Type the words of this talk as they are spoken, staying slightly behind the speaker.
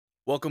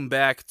Welcome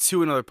back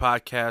to another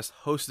podcast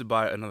hosted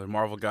by another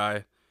Marvel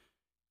guy.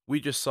 We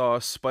just saw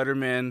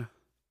Spider-Man.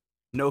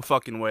 No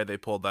fucking way they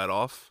pulled that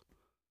off.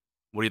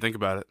 What do you think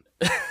about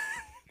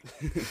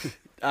it?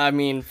 I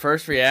mean,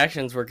 first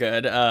reactions were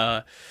good.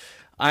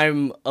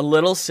 I'm a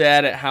little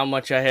sad at how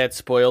much I had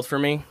spoiled for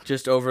me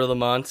just over the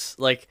months.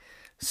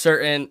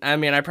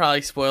 I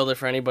probably spoiled it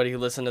for anybody who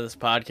listened to this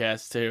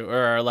podcast too, or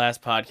our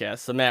last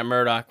podcast, the Matt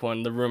Murdock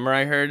one, the rumor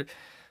I heard,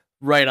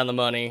 right on the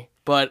money.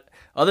 But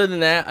other than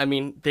that, I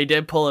mean, they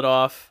did pull it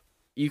off.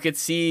 You could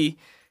see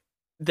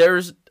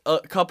there's a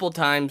couple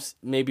times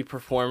maybe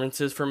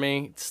performances for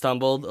me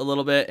stumbled a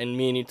little bit, and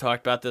me and you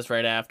talked about this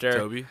right after.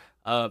 Toby?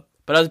 But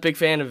I was a big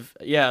fan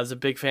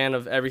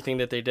of everything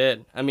that they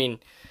did. I mean,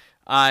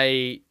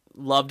 I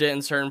loved it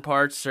in certain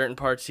parts. Certain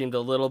parts seemed a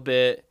little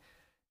bit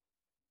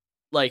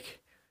like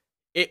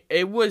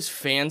it was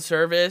fan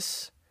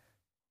service,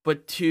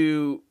 but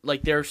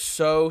they're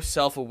so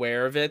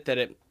self-aware of it that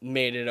it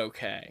made it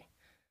okay.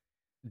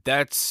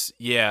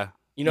 Yeah.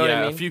 You know what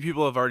I mean? A few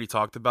people have already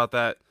talked about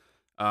that.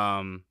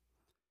 And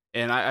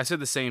I said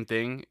the same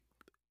thing.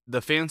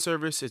 The fan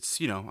service, it's,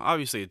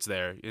 obviously it's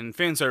there. And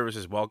fan service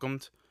is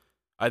welcomed.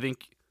 I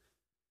think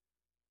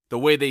the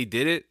way they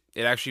did it,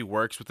 it actually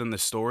works within the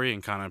story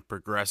and kind of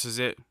progresses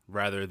it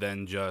rather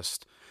than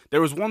just...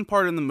 There was one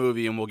part in the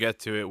movie, and we'll get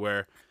to it,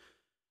 where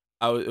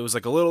it was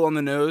like a little on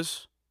the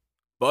nose.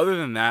 But other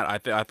than that,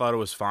 I thought it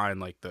was fine.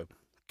 Like the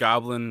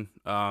Goblin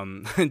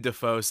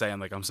Defoe saying,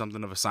 like, I'm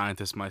something of a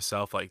scientist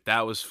myself. Like,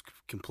 that was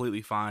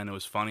completely fine. It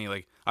was funny.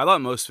 Like, I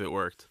thought most of it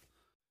worked.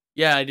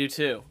 Yeah, I do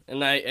too.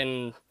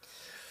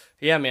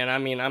 Yeah, man, I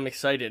mean, I'm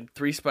excited.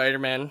 3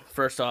 Spider-Men,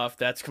 first off,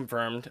 that's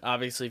confirmed.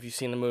 Obviously, if you've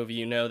seen the movie,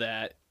 you know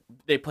that.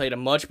 They played a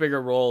much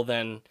bigger role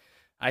than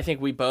I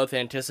think we both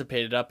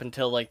anticipated up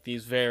until, like,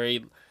 these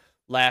very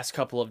last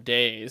couple of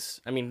days.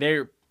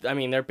 They're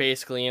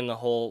basically in the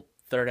whole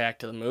third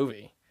act of the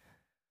movie.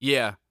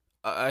 Yeah.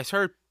 I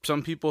heard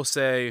some people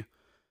say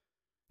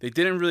they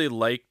didn't really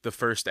like the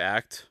first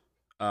act.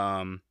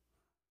 So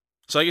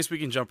I guess we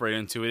can jump right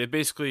into it. It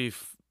basically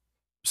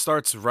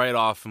starts right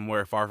off from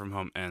where Far From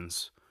Home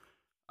ends.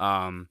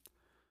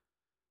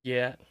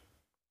 Yeah.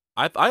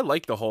 I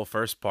like the whole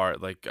first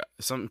part. Like,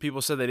 some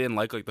people said they didn't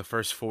like the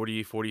first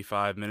 40,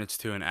 45 minutes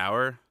to an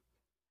hour.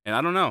 And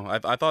I don't know.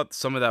 I thought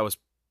some of that was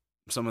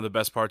some of the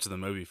best parts of the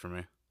movie for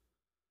me.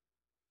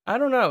 I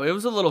don't know. It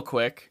was a little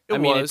quick. It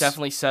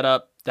definitely set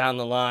up down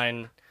the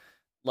line,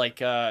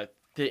 the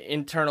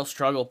internal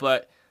struggle.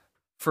 But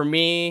for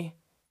me,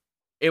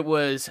 it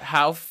was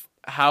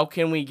how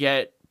can we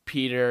get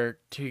Peter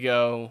to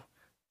go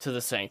to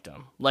the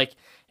Sanctum? Like,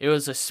 it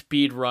was a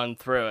speed run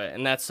through it,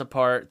 and that's the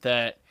part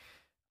that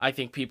I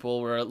think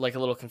people were a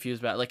little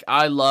confused about. Like,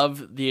 I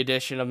love the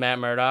addition of Matt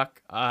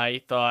Murdock.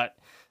 I thought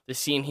the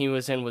scene he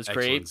was in was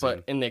great,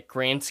 but in the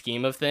grand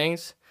scheme of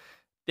things,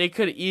 they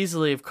could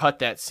easily have cut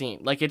that scene.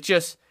 Like,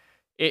 it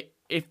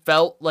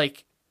felt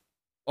like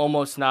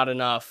almost not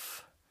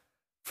enough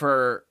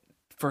for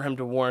him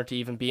to warrant to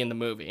even be in the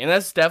movie. And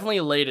that's definitely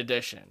a late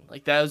addition.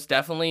 Like, that was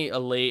definitely a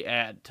late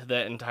add to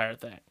that entire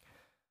thing.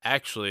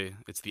 Actually,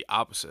 it's the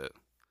opposite.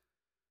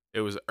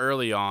 It was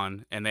early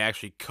on, and they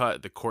actually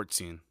cut the court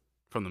scene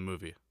from the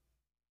movie.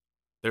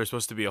 There was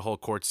supposed to be a whole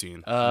court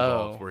scene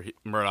involved where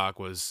Murdoch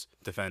was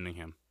defending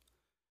him.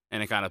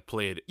 And it kind of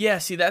played... Yeah,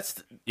 see,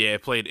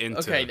 it played into...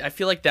 Okay, I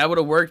feel like that would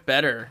have worked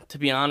better, to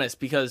be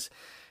honest, because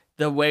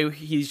the way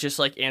he's just,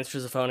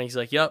 answers the phone, and he's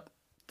like, yep,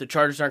 the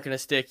charges aren't going to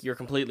stick, you're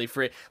completely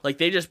free. Like,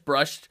 they just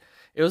brushed...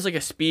 It was like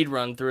a speed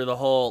run through the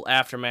whole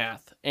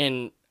aftermath,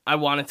 and I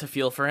wanted to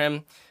feel for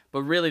him,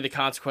 but really the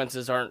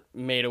consequences aren't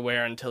made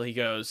aware until he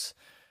goes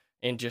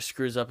and just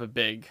screws up a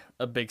big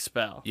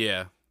spell.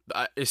 Yeah.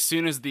 As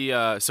soon as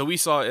the... So we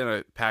saw it in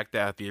a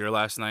packed-out theater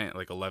last night,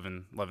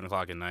 11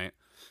 o'clock at night.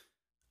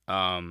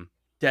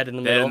 Dead in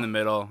the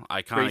middle,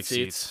 iconic Great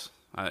seats.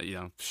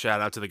 Shout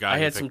out to the guy. I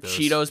had some those.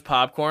 Cheetos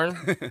popcorn.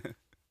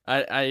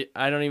 I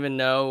don't even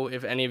know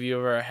if any of you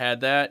ever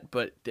had that,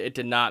 but it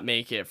did not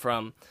make it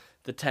from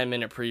the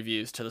 10-minute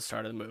previews to the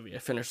start of the movie. I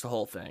finished the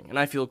whole thing, and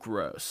I feel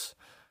gross,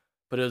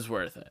 but it was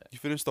worth it. You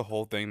finished the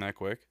whole thing that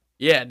quick?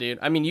 Yeah, dude.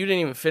 I mean, you didn't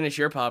even finish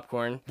your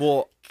popcorn.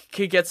 Well,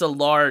 kid gets a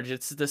large.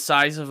 It's the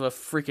size of a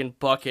freaking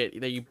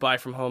bucket that you buy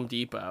from Home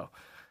Depot.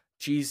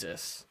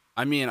 Jesus.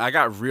 I mean, I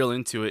got real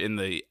into it in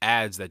the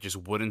ads that just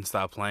wouldn't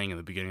stop playing in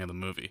the beginning of the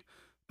movie.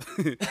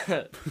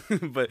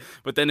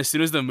 but then as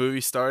soon as the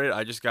movie started,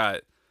 I just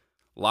got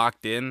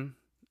locked in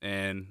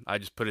and I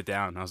just put it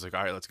down. I was like,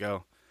 all right, let's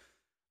go.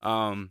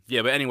 But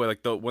anyway,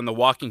 when the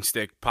walking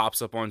stick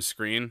pops up on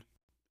screen,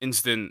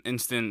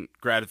 instant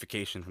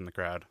gratification from the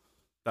crowd.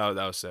 That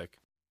was sick.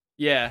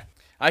 Yeah.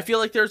 I feel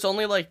like there's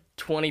only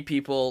 20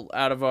 people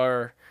out of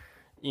our,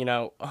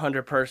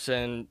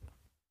 100-person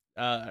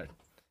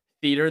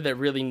theater that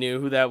really knew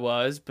who that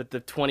was, but the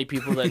 20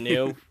 people that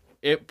knew,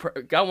 it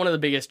got one of the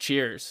biggest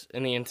cheers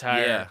in the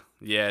entire...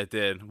 Yeah, it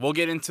did. We'll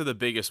get into the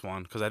biggest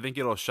one, because I think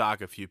it'll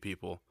shock a few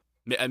people.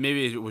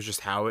 Maybe it was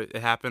just how it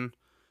happened,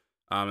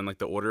 and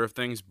the order of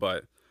things,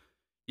 but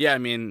yeah, I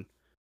mean,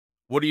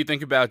 What do you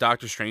think about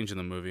Doctor Strange in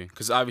the movie?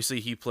 Because obviously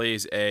he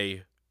plays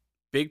a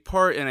big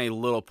part and a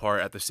little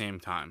part at the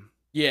same time.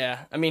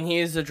 Yeah, I mean, he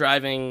is the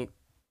driving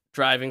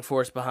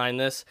force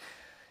behind this.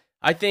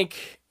 I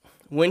think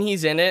when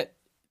he's in it,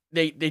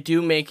 they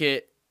do make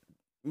it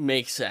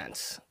make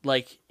sense.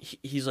 Like,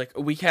 he's like,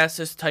 we cast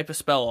this type of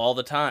spell all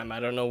the time. I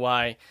don't know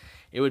why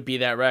it would be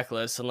that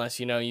reckless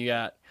unless, you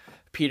got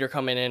Peter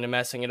coming in and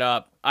messing it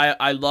up.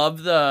 I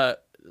love the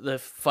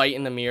fight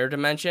in the mirror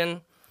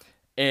dimension,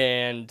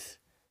 and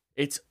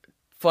it's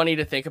funny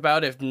to think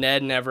about if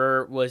Ned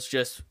never was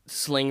just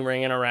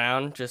ringing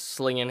around, just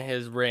slinging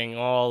his ring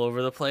all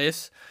over the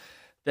place,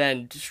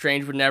 then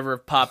Strange would never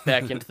have popped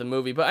back into the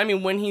movie. But I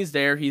mean, when he's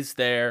there, he's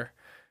there.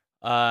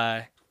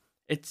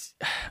 It's,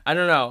 I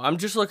don't know. I'm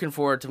just looking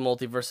forward to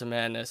Multiverse of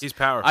Madness. He's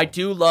powerful. I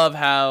do love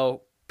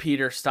how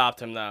Peter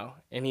stopped him though,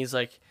 and he's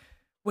like,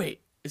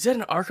 "Wait, is that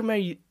an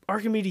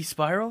Archimedes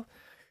spiral?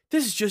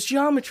 This is just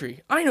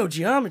geometry. I know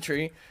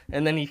geometry."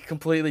 And then he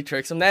completely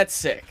tricks him. That's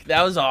sick.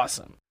 That was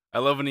awesome. I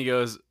love when he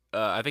goes,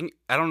 I don't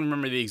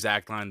remember the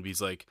exact line, but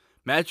he's like,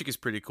 magic is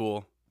pretty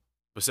cool,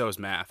 but so is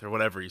math, or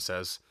whatever he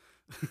says.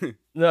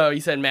 No, he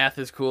said math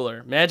is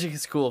cooler. Magic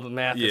is cool, but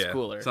math is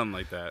cooler. Something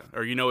like that.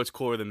 Or what's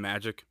cooler than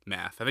magic?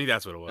 Math. I think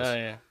that's what it was. Oh,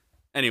 yeah.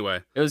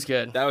 Anyway. It was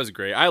good. That was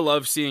great. I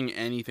love seeing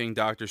anything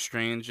Doctor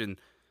Strange, and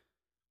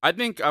I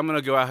think I'm going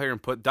to go out here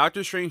and put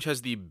Doctor Strange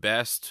has the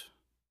best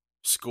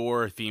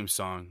score theme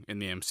song in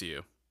the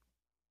MCU.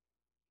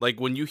 Like,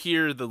 when you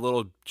hear the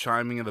little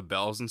chiming of the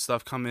bells and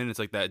stuff come in, it's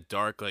like that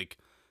dark, like,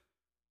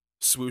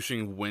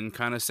 swooshing wind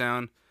kind of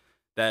sound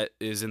that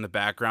is in the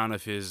background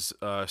of his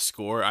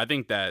score. I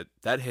think that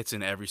hits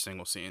in every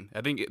single scene.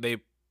 I think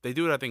they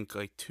do it, I think,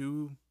 like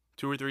two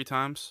or three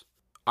times.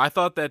 I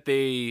thought that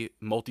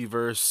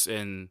multiverse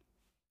and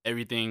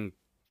everything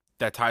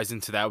that ties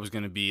into that was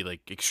going to be,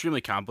 like,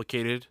 extremely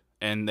complicated,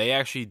 and they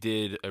actually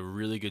did a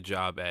really good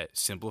job at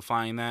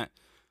simplifying that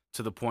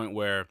to the point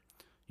where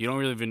you don't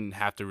really even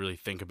have to really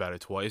think about it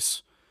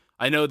twice.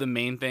 I know the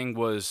main thing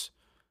was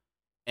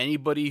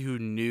anybody who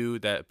knew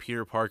that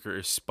Peter Parker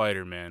is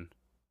Spider-Man,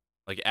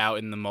 like, out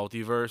in the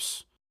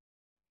multiverse,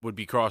 would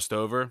be crossed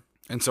over.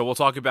 And so we'll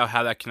talk about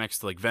how that connects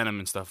to, like, Venom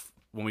and stuff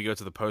when we go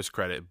to the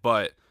post-credit.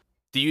 But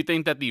do you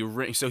think that the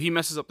ring... So he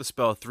messes up the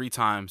spell 3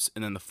 times,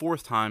 and then the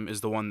 4th time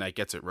is the one that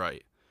gets it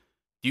right.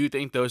 Do you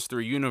think those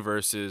 3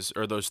 universes,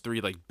 or those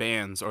 3, like,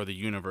 bands, are the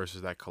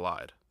universes that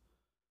collide?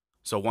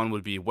 So one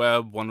would be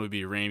Webb, one would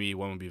be Raimi,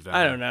 one would be Venom.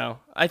 I don't know.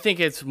 I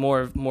think it's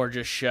more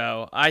just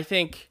show. I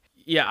think...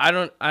 Yeah, I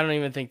don't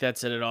even think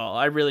that's it at all.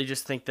 I really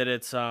just think that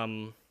it's...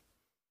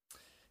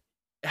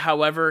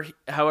 However,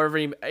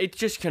 it's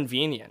just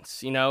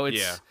convenience,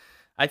 It's,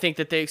 I think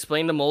that they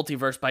explained the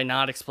multiverse by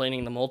not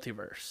explaining the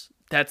multiverse.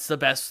 That's the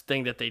best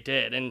thing that they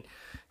did, and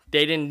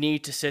they didn't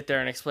need to sit there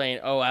and explain,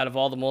 out of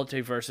all the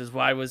multiverses,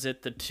 why was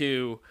it the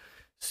 2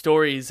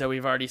 stories that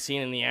we've already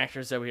seen and the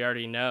actors that we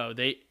already know?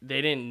 They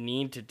didn't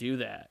need to do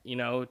that,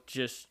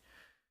 just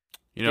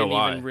didn't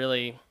why? Even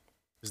really,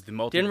 because the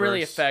multiverse didn't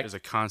really affect, is a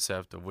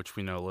concept of which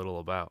we know little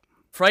about.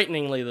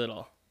 Frighteningly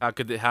little. How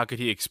could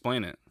he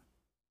explain it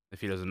if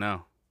he doesn't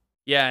know?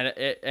 Yeah,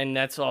 and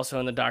that's also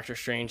in the Doctor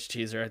Strange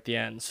teaser at the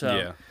end.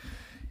 So,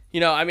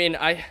 yeah. I mean,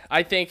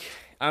 I think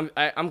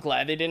I'm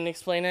glad they didn't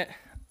explain it.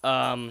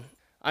 I'm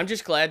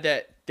just glad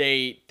that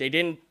they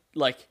didn't,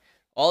 like,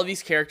 all of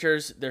these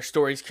characters, their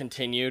stories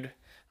continued.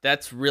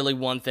 That's really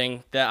one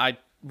thing that I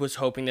was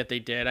hoping that they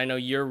did. I know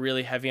you're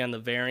really heavy on the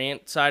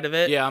variant side of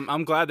it. Yeah,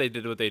 I'm glad they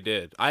did what they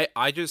did.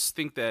 I just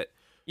think that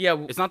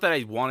it's not that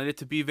I wanted it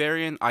to be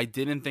variant. I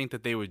didn't think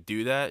that they would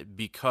do that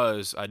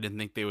because I didn't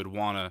think they would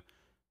want to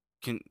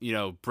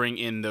bring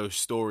in those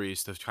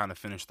stories to kind of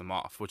finish them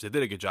off, which they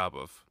did a good job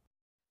of.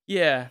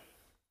 Yeah,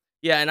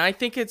 and I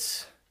think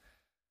it's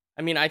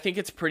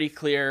pretty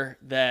clear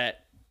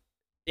that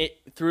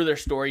through their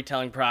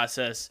storytelling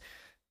process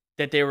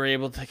that they were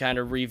able to kind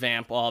of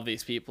revamp all of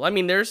these people. I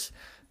mean, there's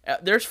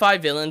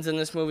 5 villains in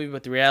this movie,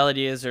 but the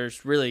reality is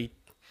there's really,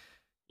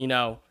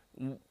 2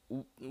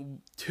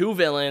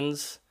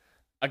 villains,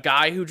 a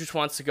guy who just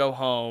wants to go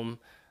home,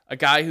 a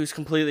guy who's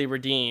completely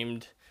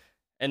redeemed,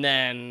 and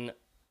then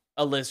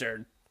a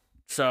lizard.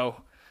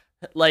 So,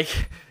 like,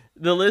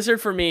 the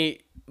lizard for me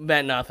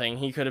meant nothing.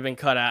 He could have been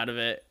cut out of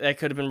it. That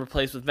could have been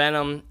replaced with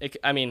Venom.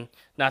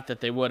 Not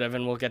that they would have,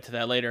 and we'll get to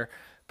that later.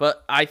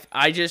 But I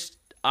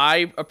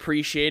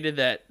appreciated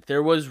that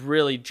there was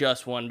really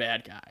just one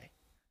bad guy.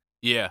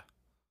 Yeah.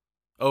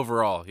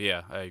 Overall,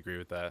 yeah, I agree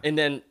with that. And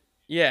then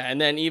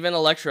even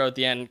Electro at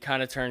the end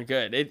kind of turned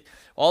good.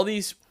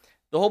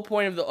 The whole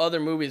point of the other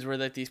movies were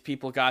that these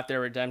people got their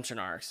redemption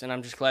arcs, and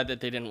I'm just glad that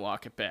they didn't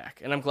walk it back.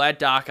 And I'm glad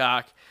Doc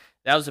Ock,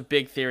 that was a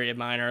big theory of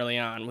mine early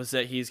on, was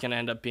that he's going to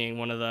end up being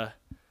one of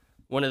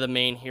the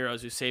main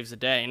heroes who saves the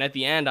day. And at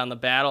the end, on the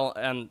battle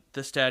on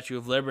the Statue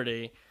of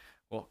Liberty,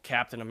 well,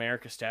 Captain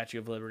America Statue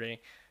of Liberty,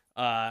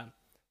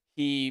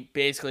 he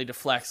basically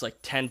deflects like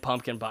 10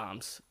 pumpkin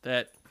bombs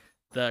that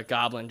the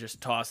Goblin just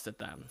tossed at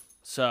them.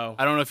 So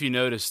I don't know if you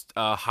noticed,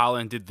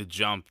 Holland did the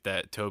jump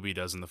that Toby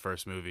does in the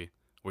first movie,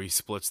 where he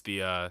splits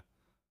the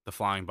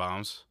flying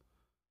bombs.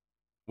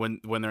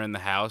 when they're in the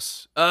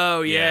house.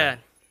 Oh yeah.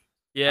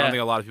 I don't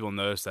think a lot of people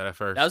noticed that at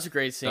first. That was a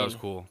great scene. That was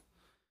cool.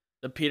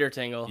 The Peter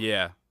tingle.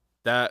 Yeah.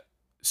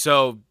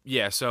 So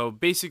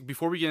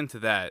before we get into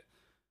that,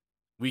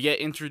 we get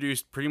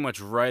introduced pretty much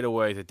right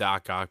away to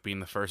Doc Ock being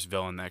the first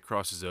villain that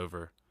crosses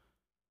over.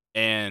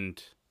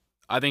 And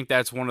I think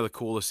that's one of the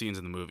coolest scenes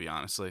in the movie,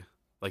 honestly.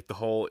 Like the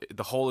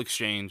whole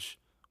exchange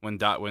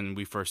when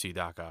we first see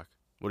Doc Ock.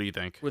 What do you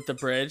think? With the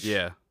bridge?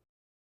 Yeah.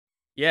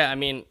 Yeah, I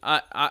mean,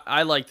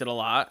 I liked it a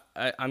lot.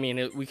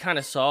 We kind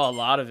of saw a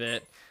lot of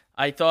it.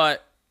 I thought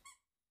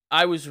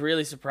I was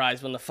really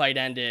surprised when the fight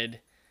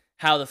ended,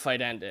 how the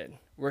fight ended,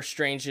 where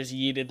Strange just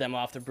yeeted them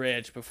off the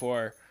bridge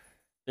before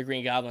the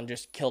Green Goblin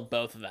just killed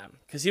both of them.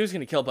 Because he was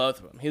going to kill both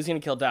of them. He was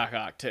going to kill Doc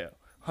Ock, too.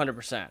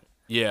 100%.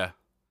 Yeah.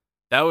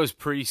 That was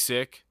pretty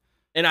sick.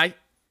 And I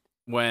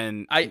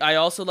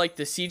also like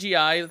the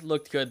CGI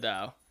looked good,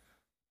 though.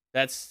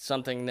 That's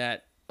something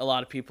that a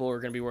lot of people are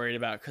going to be worried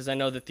about, because I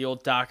know that the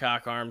old Doc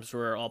Ock arms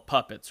were all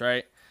puppets,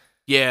 right?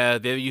 Yeah,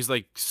 they used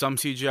like some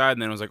CGI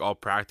and then it was like all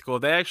practical.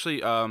 They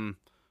actually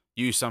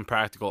used some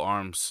practical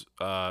arms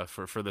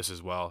for this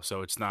as well,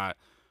 so it's not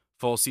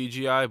full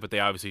CGI, but they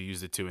obviously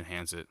used it to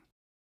enhance it.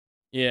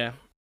 Yeah.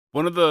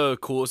 One of the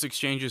coolest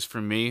exchanges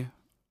for me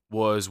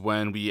was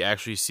when we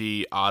actually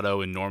see Otto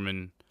and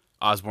Norman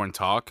Osborn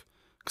talk,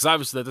 because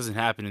obviously that doesn't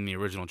happen in the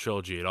original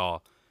trilogy at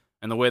all.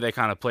 And the way they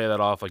kind of play that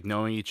off, like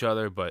knowing each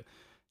other but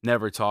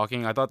never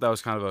talking, I thought that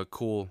was kind of a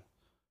cool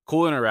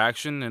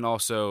interaction, and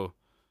also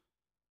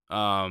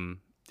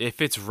it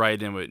fits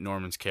right in with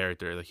Norman's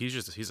character. Like he's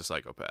a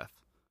psychopath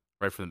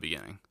right from the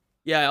beginning.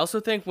 Yeah, I also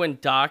think when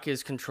Doc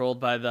is controlled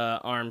by the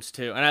arms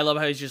too, and I love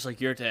how he's just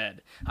like, you're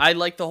dead. I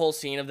like the whole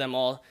scene of them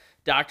all.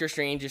 Doctor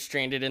Strange is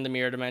stranded in the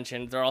mirror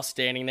dimension. They're all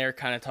standing there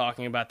kind of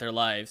talking about their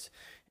lives.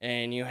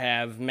 And you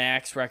have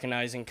Max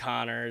recognizing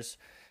Connors,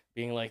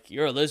 being like,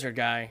 you're a lizard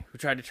guy who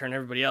tried to turn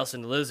everybody else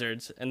into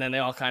lizards. And then they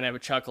all kind of have a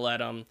chuckle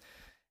at him.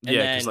 And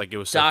yeah, because like it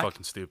was so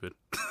fucking stupid.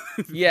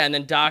 Yeah, and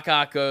then Doc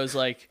Ock goes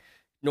like,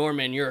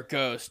 Norman, you're a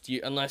ghost,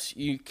 unless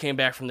you came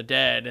back from the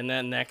dead. And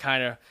then that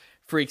kind of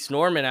freaks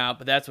Norman out,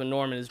 but that's when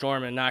Norman is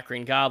Norman, not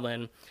Green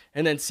Goblin.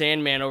 And then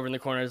Sandman over in the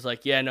corner is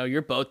like, yeah, no,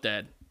 you're both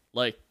dead.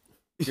 Like,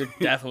 you're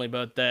definitely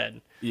both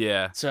dead.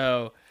 Yeah.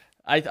 So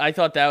I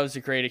thought that was a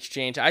great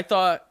exchange. I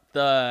thought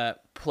the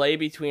play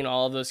between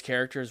all of those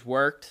characters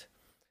worked.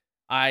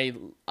 I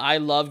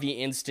love the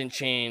instant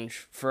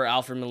change for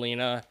Alfred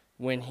Molina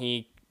when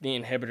the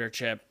inhibitor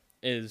chip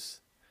is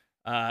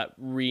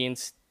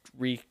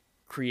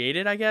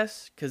recreated, I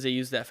guess, because they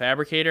used that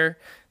fabricator,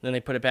 and then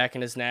they put it back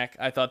in his neck.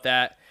 I thought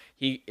that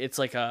it's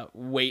like a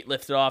weight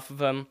lifted off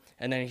of him,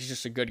 and then he's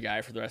just a good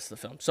guy for the rest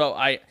of the film. So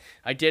I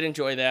did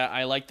enjoy that.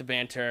 I liked the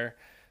banter.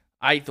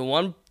 The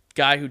one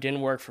guy who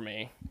didn't work for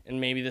me,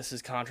 and maybe this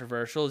is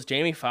controversial, is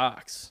Jamie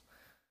Foxx.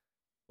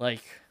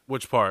 Like,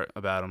 which part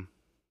about him?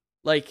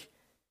 Like,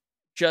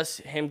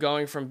 just him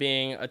going from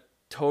being a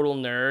total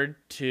nerd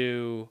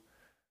to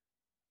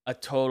a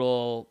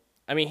total...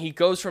 I mean, he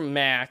goes from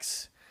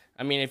Max...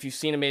 I mean, if you've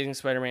seen Amazing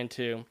Spider-Man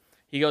 2,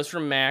 he goes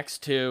from Max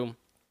to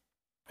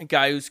a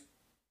guy who's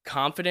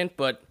confident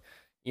but,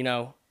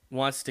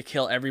 wants to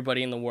kill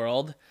everybody in the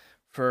world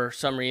for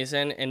some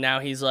reason. And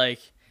now he's like,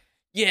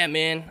 yeah,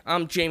 man,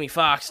 I'm Jamie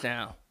Foxx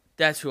now.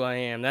 That's who I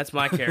am. That's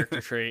my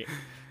character trait.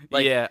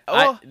 Like, yeah.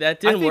 Well, that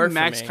didn't work for me.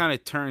 Max kind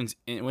of turns...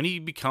 when he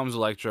becomes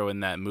Electro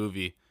in that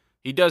movie,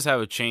 he does have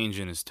a change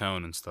in his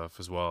tone and stuff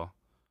as well.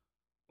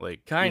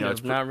 Like, kind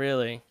of, not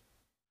really.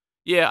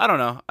 Yeah, I don't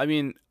know. I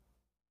mean...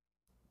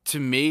 to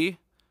me,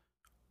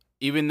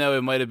 even though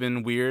it might have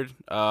been weird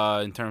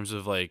in terms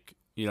of like,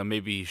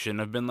 maybe he shouldn't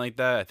have been like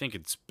that, I think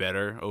it's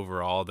better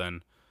overall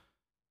than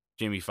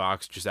Jamie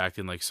Foxx just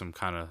acting like some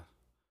kind of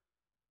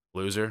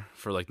loser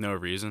for like no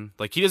reason.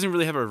 Like he doesn't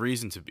really have a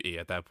reason to be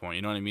at that point.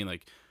 You know what I mean?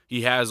 Like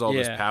he has all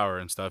this power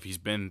and stuff. He's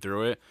been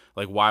through it.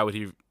 Like why would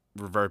he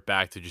revert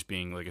back to just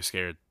being like a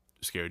scared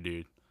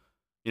dude?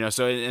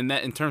 So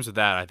in terms of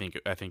that,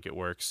 I think it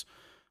works.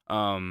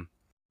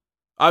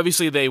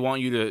 Obviously, they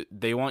want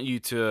you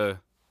to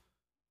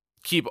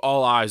keep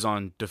all eyes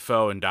on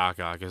Defoe and Doc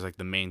Ock as like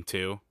the main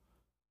two,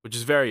 which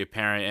is very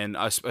apparent, and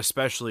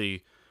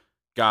especially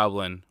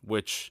Goblin,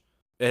 which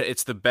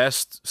it's the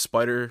best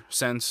spider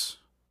sense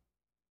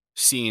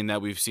scene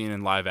that we've seen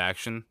in live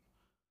action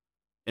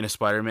in a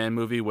Spider-Man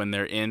movie, when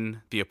they're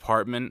in the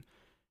apartment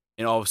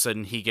and all of a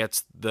sudden he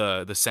gets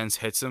the sense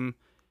hits him,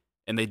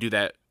 and they do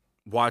that.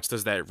 Watch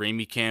does that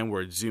Raimi cam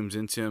where it zooms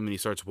into him and he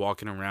starts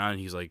walking around and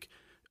he's like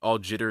all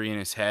jittery in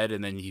his head,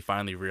 and then he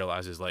finally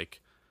realizes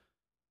like,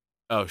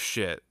 oh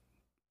shit,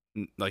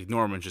 like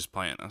Norman's just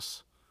playing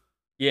us.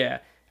 Yeah,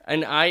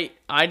 and I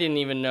didn't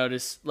even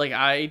notice, like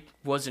I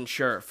wasn't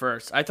sure at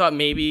first. I thought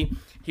maybe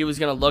he was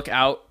gonna look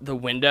out the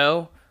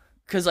window,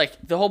 because like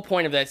the whole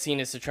point of that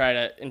scene is to try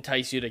to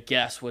entice you to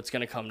guess what's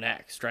gonna come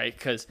next, right?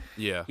 Because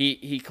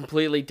he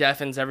completely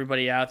deafens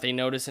everybody out. They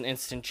notice an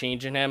instant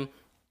change in him,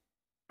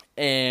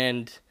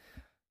 and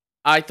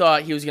I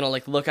thought he was going to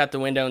like look out the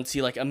window and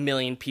see like a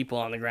million people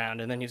on the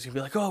ground, and then he was going to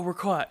be like, oh, we're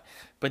caught.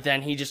 But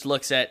then he just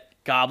looks at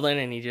Goblin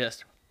and he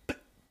just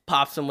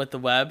pops him with the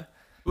web.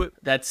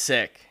 That's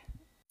sick.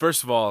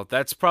 First of all,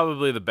 that's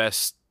probably the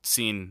best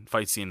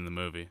fight scene in the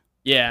movie.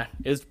 Yeah,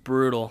 it's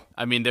brutal.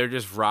 I mean, they're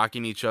just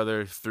rocking each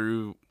other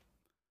through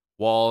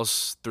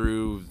walls,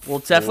 through Well,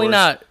 it's definitely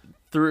not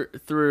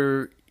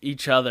through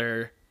each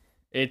other.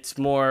 It's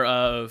more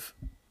of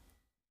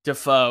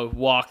Dafoe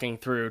walking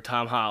through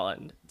Tom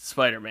Holland,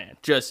 Spider-Man,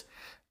 just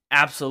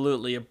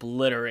absolutely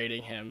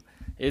obliterating him.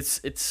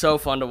 It's so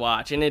fun to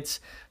watch, and it's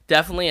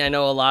definitely, I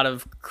know, a lot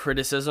of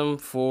criticism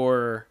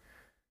for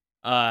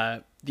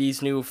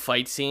these new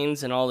fight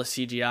scenes and all the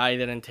CGI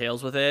that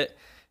entails with it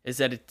is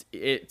that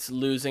it's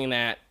losing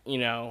that, you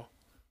know,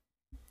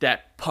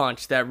 that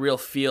punch, that real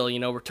feel, you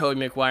know, where Tobey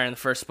Maguire in the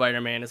first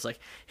Spider-Man is like,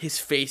 his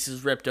face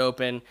is ripped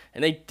open,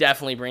 and they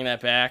definitely bring that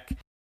back.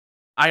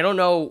 I don't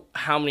know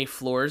how many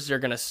floors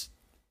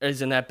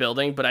is in that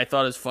building, but I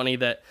thought it was funny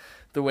that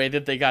the way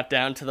that they got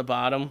down to the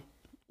bottom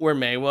where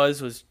May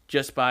was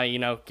just by, you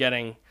know,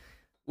 getting,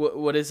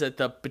 what is it,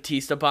 the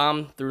Batista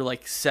bomb through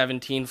like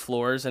 17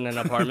 floors in an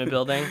apartment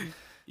building.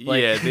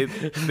 Like, yeah,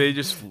 they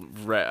just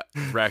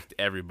wrecked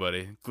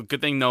everybody. Good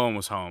thing no one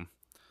was home.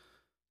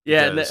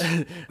 Yeah,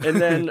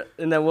 and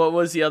then what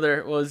was the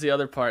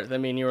other part? I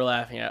mean, you were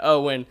laughing at.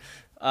 Oh, when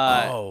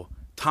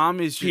Tom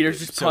is Peter's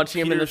just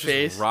punching him in the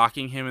face,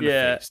 rocking him in the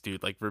face,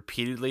 dude, like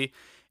repeatedly,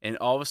 and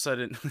all of a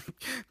sudden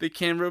the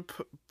camera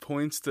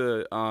points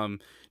to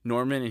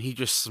Norman, and he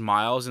just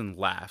smiles and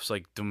laughs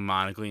like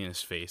demonically in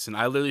his face, and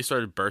I literally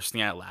started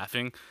bursting out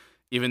laughing,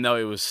 even though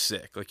it was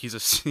sick. Like he's a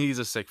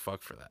sick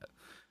fuck for that.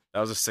 That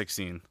was a sick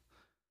scene.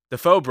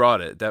 Defoe brought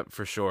it, that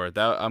for sure.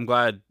 I'm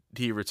glad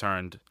he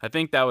returned. I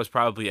think that was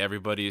probably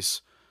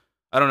everybody's.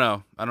 I don't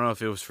know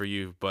if it was for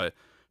you, but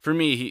for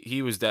me,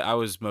 he was that I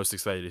was most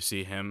excited to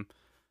see him,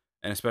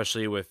 and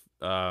especially with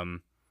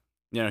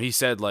he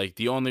said like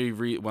the only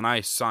when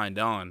I signed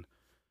on,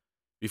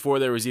 before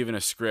there was even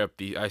a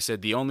script, I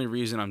said the only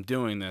reason I'm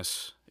doing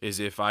this is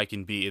if I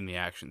can be in the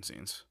action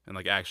scenes and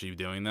like actually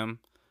doing them.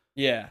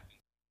 Yeah.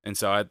 And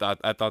so I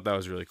thought that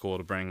was really cool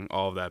to bring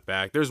all of that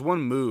back. There's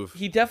one move.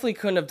 He definitely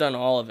couldn't have done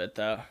all of it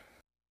though.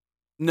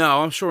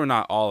 No, I'm sure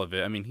not all of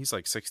it. I mean, he's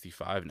like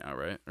 65 now,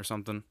 right? Or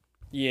something.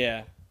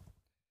 Yeah.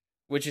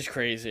 Which is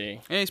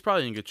crazy. Yeah, he's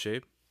probably in good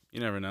shape.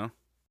 You never know.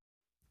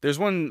 There's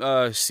one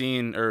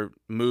scene or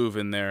move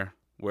in there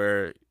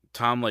where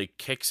Tom like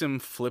kicks him,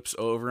 flips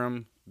over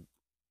him,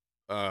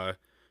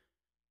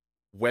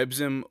 webs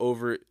him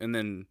over, and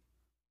then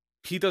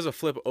he does a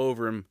flip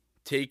over him,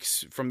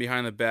 takes from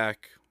behind the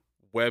back,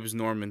 webs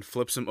Norman,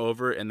 flips him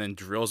over, and then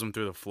drills him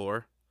through the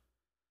floor.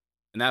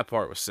 And that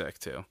part was sick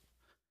too.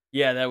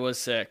 Yeah, that was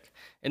sick.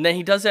 And then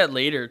he does that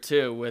later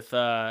too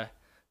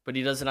but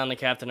he does it on the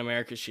Captain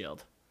America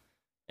shield.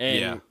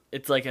 And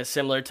it's like a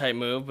similar type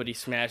move, but he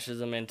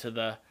smashes him into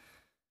the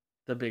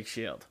big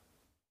shield.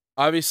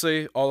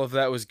 Obviously, all of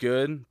that was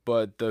good,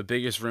 but the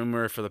biggest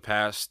rumor for the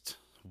past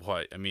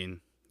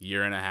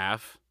year and a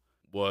half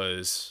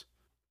was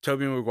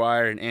Tobey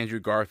Maguire and Andrew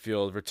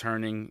Garfield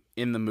returning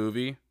in the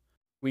movie.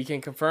 We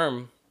can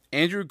confirm.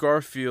 Andrew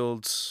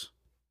Garfield's...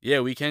 Yeah,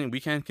 we can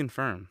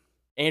confirm.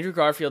 Andrew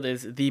Garfield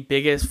is the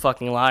biggest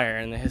fucking liar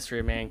in the history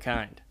of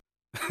mankind.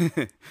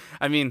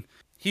 I mean,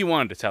 he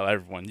wanted to tell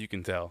everyone, you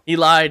can tell. He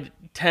lied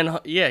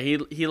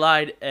he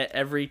lied at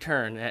every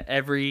turn, at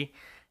every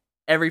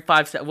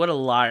 5 steps. What a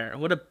liar.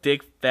 What a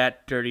big,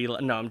 fat, dirty...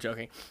 No, I'm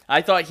joking.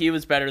 I thought he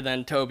was better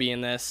than Toby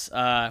in this.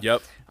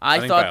 Yep.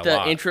 I thought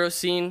the intro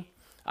scene...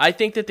 I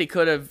think that they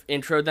could have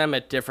introed them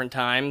at different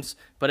times,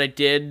 but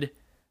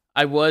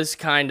I was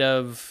kind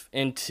of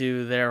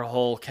into their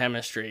whole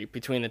chemistry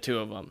between the two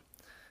of them.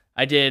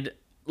 I did,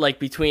 like,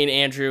 between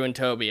Andrew and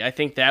Toby. I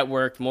think that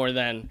worked more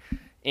than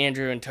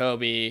Andrew and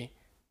Toby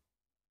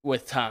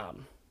with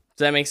Tom.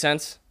 Does that make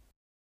sense?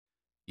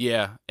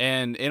 Yeah,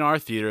 and in our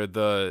theater,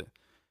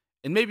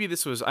 and maybe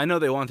this was... I know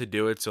they wanted to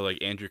do it so,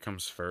 like, Andrew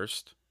comes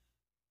first,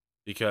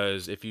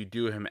 because if you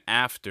do him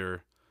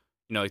after...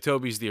 like,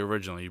 Toby's the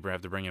original, you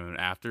have to bring him in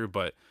after,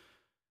 but...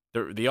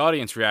 The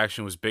audience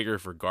reaction was bigger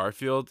for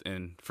Garfield,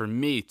 and for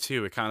me,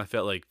 too, it kind of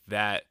felt like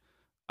that.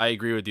 I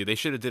agree with you. They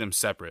should have did them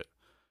separate,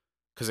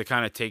 because it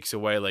kind of takes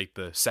away, like,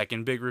 the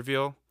second big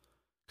reveal,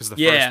 because the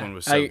first one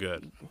was so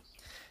good.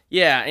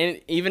 Yeah,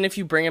 and even if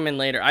you bring him in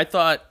later, I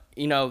thought,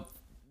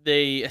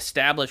 they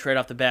established right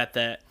off the bat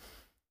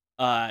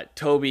that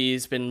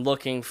Toby's been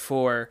looking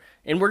for,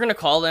 and we're going to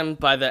call them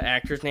by the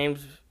actors'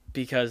 names,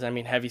 because,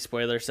 heavy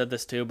spoiler said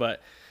this too,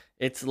 but...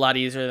 It's a lot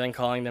easier than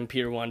calling them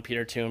Peter 1,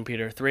 Peter 2, and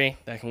Peter 3.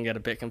 That can get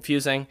a bit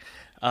confusing,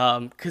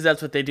 because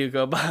that's what they do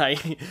go by.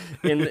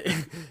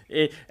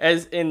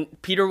 In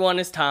Peter 1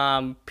 is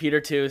Tom, Peter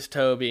 2 is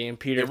Toby, and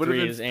Peter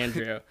 3 is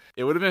Andrew.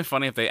 It would have been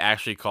funny if they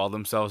actually called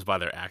themselves by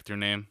their actor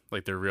name,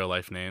 like their real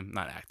life name,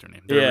 not actor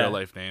name, their real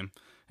life name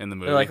in the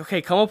movie. They're like,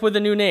 okay, come up with a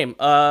new name.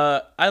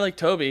 I like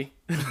Toby.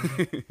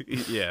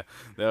 Yeah,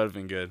 that would have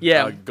been good.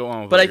 Yeah, go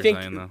on. With but what I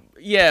think, saying, though.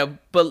 Yeah,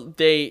 but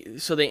they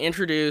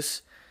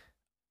introduce.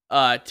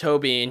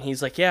 Toby, and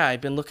he's like, yeah,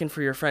 I've been looking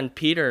for your friend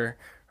Peter,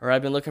 or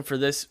I've been looking for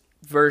this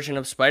version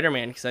of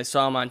Spider-Man because I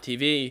saw him on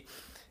TV,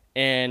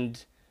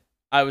 and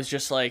I was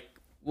just like,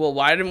 well,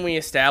 why didn't we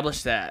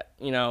establish that,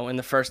 in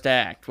the first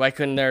act? Why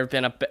couldn't there have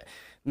been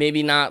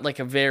maybe not like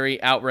a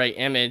very outright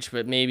image,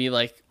 but maybe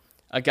like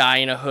a guy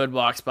in a hood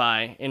walks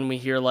by and we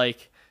hear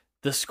like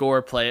the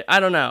score play? I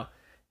don't know.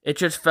 It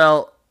just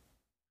felt,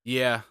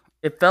 Yeah.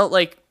 it felt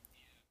like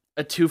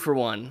a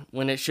 2-for-1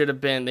 when it should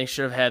have been, they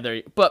should have had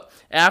their, but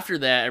after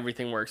that,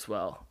 everything works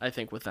well, I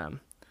think, with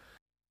them.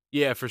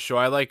 Yeah, for sure.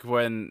 I like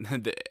when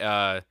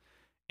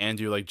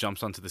Andrew like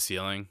jumps onto the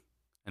ceiling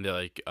and they're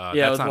like, Yeah,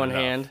 that's with not one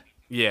enough. hand.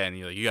 Yeah, and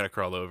you gotta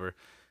crawl over.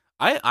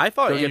 I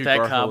thought Go get Andrew that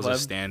Garfield was cobweb.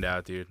 a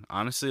standout, dude.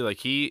 Honestly, like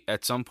he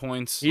at some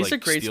points He's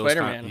like a great steals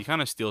Spider-Man. he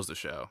kind of steals the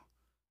show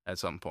at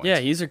some Yeah, points.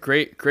 he's a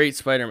great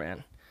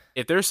Spider-Man.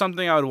 If there's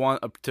something I would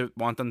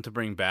want them to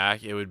bring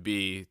back, it would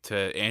be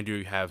to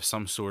Andrew have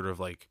some sort of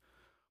like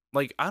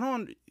I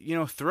don't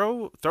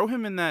throw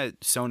him in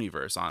that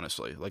Sonyverse,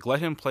 honestly. Like let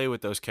him play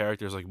with those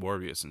characters like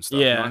Morbius and stuff.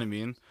 You know Yeah. what I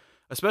mean?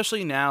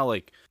 Especially now,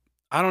 like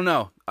I don't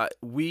know.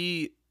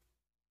 We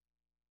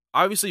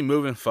obviously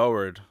moving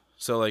forward,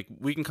 so like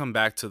we can come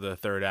back to the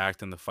third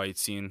act and the fight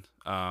scene.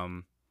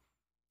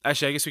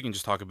 Actually, I guess we can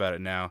just talk about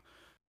it now.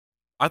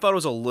 I thought it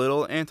was a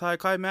little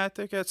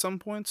anticlimactic at some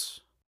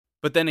points,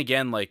 but then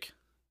again, like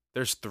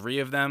there's three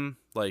of them.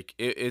 Like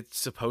it's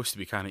supposed to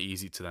be kind of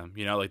easy to them,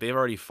 like they've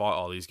already fought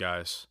all these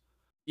guys.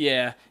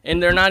 Yeah,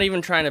 and they're not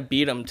even trying to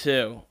beat him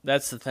too.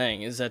 That's the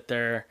thing, is that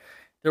there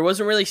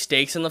wasn't really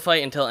stakes in the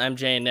fight until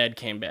MJ and Ned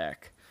came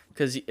back,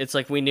 because it's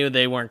like we knew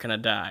they weren't gonna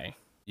die.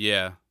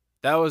 Yeah,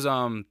 that was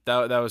that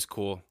was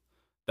cool.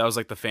 That was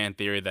like the fan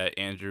theory that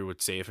Andrew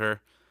would save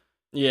her.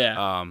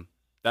 Yeah.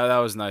 That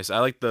was nice. I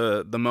like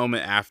the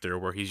moment after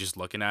where he's just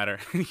looking at her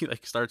and he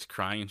like starts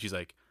crying and she's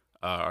like,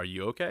 "Are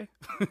you okay?"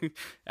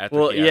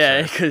 Well,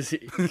 yeah, because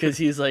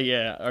he's like,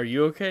 "Yeah, are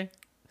you okay?"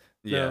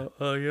 Yeah. No,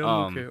 oh yeah,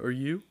 I'm okay. Are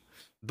you?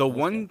 The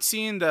one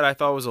scene that I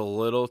thought was a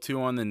little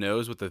too on the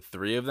nose with the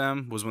three of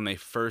them was when they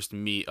first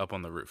meet up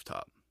on the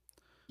rooftop.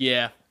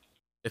 Yeah.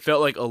 It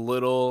felt like a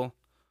little,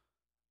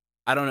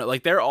 I don't know,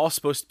 like they're all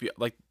supposed to be,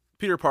 like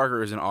Peter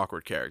Parker is an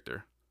awkward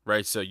character,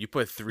 right? So you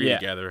put three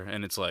together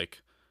and it's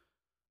like,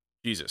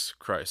 Jesus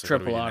Christ. Like,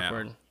 triple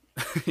awkward.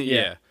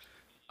 Yeah.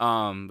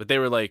 But they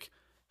were like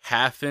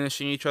half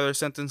finishing each other's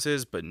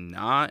sentences, but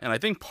not. And I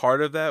think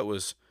part of that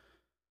was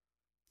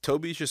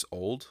Toby's just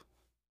old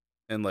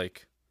and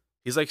like,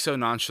 he's like so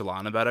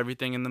nonchalant about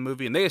everything in the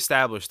movie, and they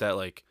established that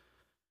like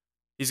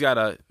he's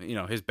got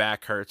his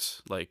back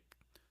hurts, like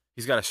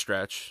he's got to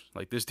stretch.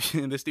 Like this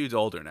this dude's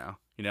older now,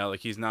 like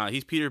he's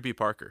Peter B.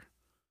 Parker,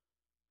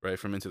 right,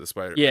 from Into the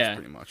Spider-Verse,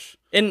 pretty much.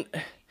 And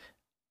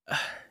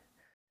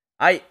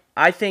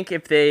I think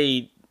if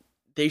they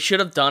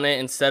should have done it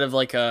instead of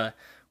like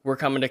we're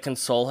coming to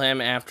console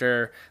him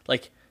after,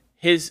 like,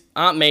 his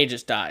Aunt May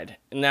just died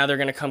and now they're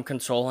gonna come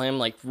console him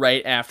like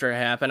right after it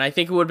happened. I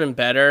think it would have been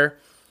better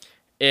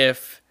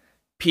if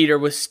Peter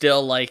was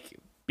still like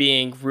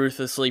being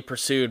ruthlessly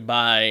pursued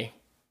by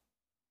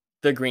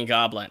the Green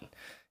Goblin,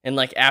 and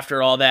like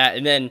after all that,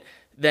 and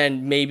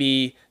then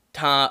maybe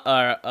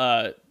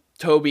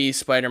Toby's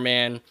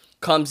Spider-Man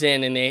comes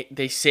in and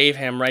they save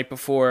him right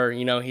before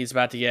he's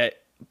about to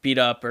get beat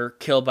up or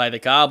killed by the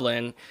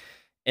Goblin,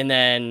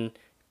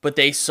 but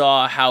they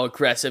saw how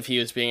aggressive he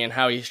was being and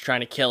how he's trying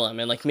to kill him,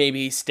 and like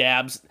maybe he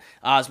stabs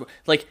Osborn.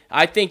 Like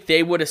I think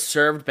they would have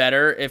served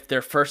better if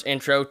their first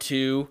intro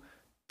to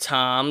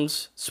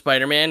Tom's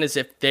Spider-Man is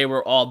if they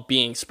were all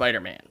being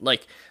Spider-Man.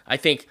 Like I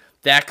think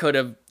that could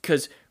have,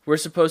 because we're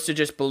supposed to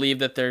just believe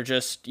that they're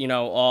just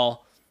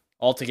all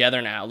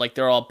together now, like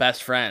they're all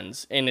best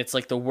friends, and it's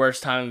like the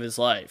worst time of his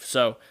life.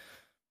 So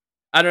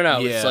I don't know.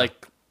 Yeah. It's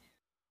like,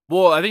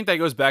 well, I think that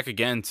goes back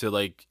again to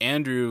like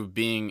Andrew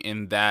being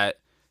in that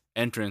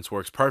entrance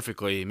works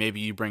perfectly. Maybe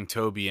you bring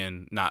Toby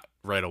in not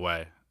right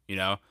away,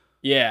 Yeah.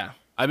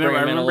 I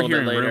remember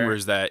hearing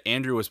rumors that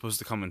Andrew was supposed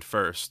to come in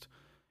first.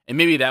 And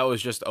maybe that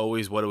was just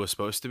always what it was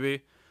supposed to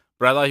be.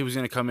 But I thought he was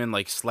going to come in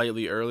like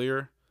slightly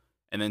earlier.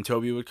 And then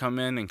Toby would come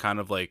in and kind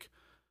of like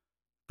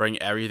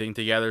bring everything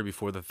together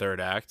before the third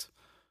act.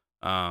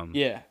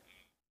 Yeah.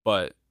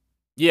 But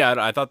yeah,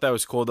 I thought that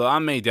was cool. The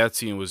Aunt May death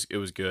scene was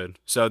good.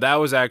 So that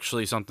was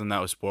actually something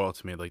that was spoiled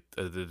to me like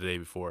the day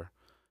before.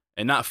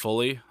 And not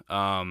fully.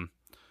 But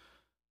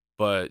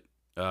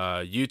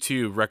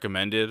YouTube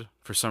recommended,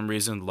 for some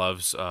reason,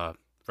 loves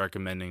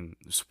recommending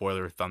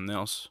spoiler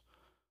thumbnails.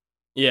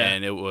 Yeah.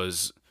 And it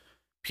was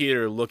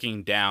Peter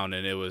looking down,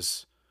 and it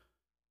was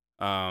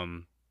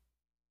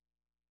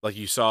like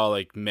you saw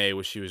like May,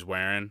 what she was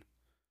wearing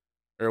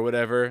or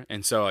whatever.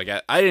 And so like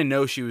I didn't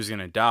know she was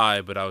gonna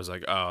die, but I was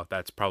like, oh,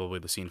 that's probably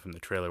the scene from the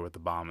trailer with the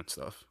bomb and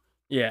stuff.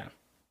 Yeah.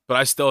 But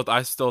I still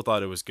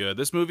thought it was good.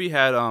 This movie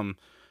had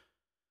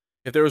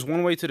if there was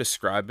one way to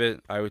describe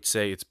it, I would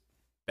say it's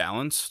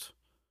balanced.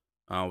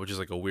 Which is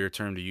like a weird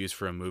term to use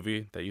for a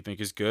movie that you think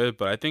is good,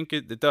 but I think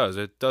it does.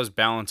 It does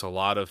balance a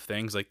lot of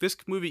things. Like this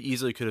movie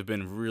easily could have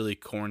been really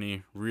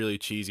corny, really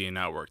cheesy, and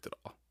not worked at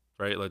all,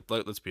 right?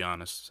 Let's be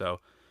honest. So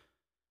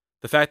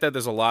the fact that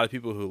there's a lot of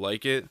people who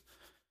like it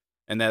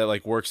and that it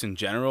like works in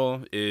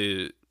general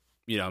is,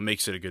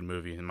 makes it a good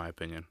movie in my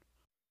opinion.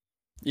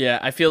 Yeah,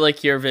 I feel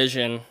like your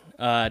vision,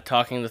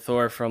 talking to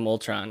Thor from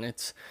Ultron,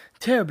 it's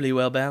terribly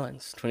well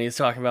balanced when he's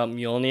talking about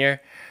Mjolnir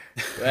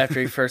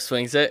after he first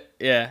swings it.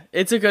 Yeah,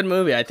 it's a good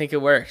movie. I think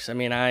it works. I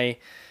mean, I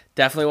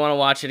definitely want to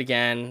watch it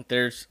again.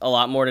 There's a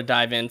lot more to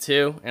dive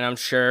into, and I'm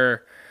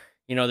sure,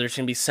 there's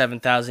going to be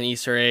 7,000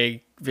 Easter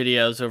egg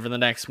videos over the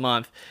next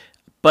month.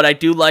 But I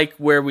do like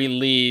where we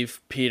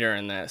leave Peter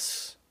in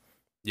this.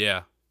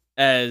 Yeah.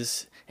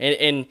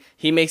 And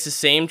he makes the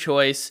same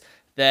choice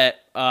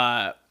that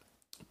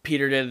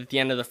Peter did at the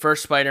end of the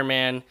first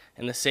Spider-Man,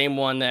 and the same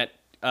one that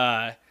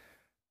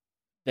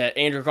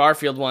Andrew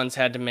Garfield once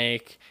had to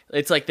make.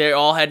 It's like they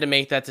all had to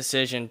make that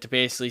decision to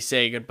basically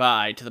say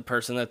goodbye to the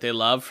person that they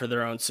love for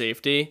their own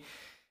safety.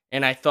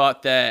 And I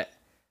thought that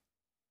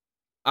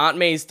Aunt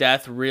May's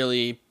death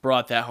really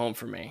brought that home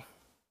for me,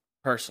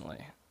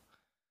 personally.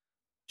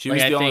 She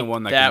was the only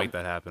one that could make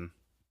that happen.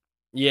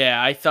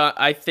 Yeah,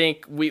 I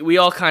think we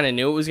all kind of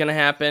knew it was going to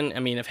happen. I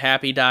mean, if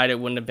Happy died, it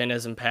wouldn't have been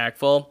as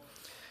impactful.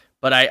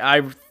 But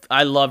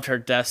I loved her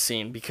death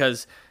scene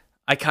because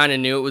I kind of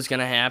knew it was going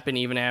to happen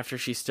even after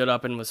she stood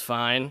up and was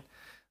fine.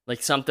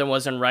 Like, something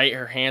wasn't right.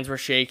 Her hands were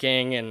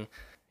shaking, and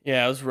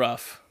yeah, it was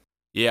rough.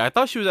 Yeah, I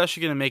thought she was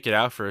actually going to make it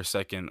out for a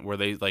second where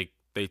they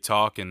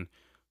talk and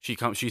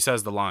she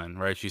says the line,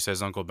 right? She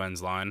says Uncle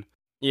Ben's line.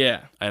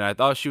 Yeah. And I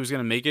thought she was going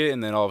to make it,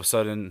 and then all of a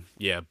sudden,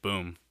 yeah,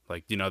 boom.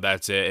 Like,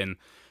 that's it. And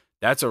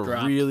that's a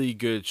really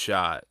good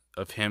shot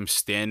of him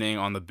standing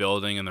on the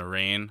building in the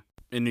rain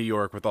in New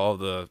York with all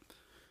the...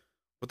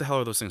 What the hell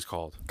are those things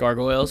called?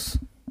 Gargoyles.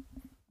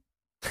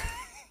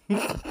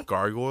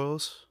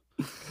 Gargoyles?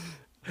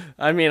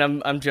 I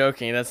mean, I'm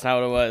joking. That's not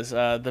what it was.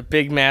 The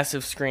big,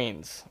 massive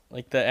screens,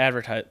 like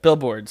the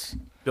billboards.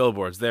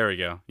 Billboards. There we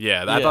go.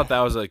 Yeah, I thought that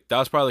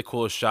was probably the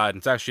coolest shot.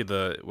 It's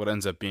actually what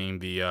ends up being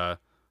the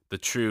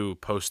true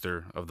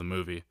poster of the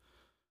movie.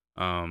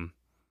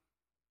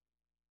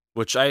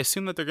 Which I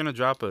assume that they're gonna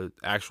drop an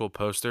actual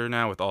poster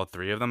now with all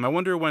three of them. I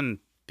wonder when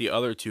the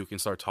other two can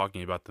start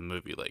talking about the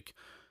movie. Like,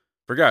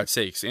 for God's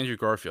sakes, Andrew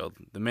Garfield,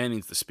 the man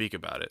needs to speak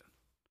about it.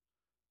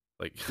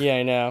 Like, yeah,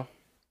 I know.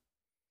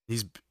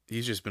 He's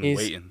just been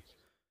waiting.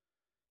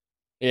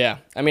 Yeah,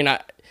 I mean,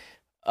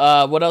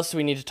 what else do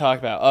we need to talk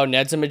about? Oh,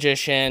 Ned's a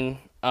magician.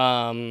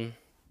 I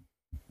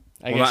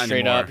guess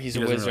straight up, he's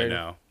a wizard. Really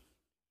know.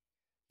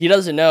 He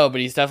doesn't know,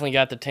 but he's definitely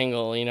got the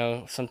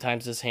tingle.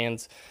 Sometimes his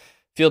hands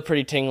feel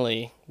pretty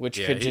tingly,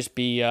 which could just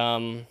be.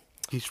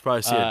 He should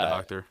probably see a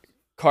doctor.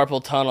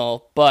 Carpal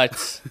tunnel,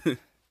 but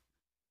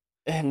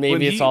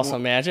maybe it's also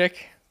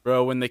magic.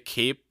 Bro, when the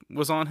cape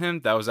was on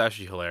him, that was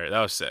actually hilarious.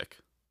 That was sick.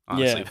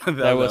 Honestly, yeah,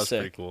 that was sick.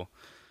 Pretty cool.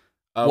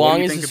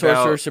 Wong is the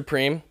Sorcerer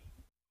Supreme.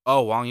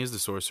 Oh, Wong is the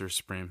Sorcerer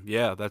Supreme.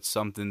 Yeah, that's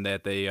something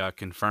that they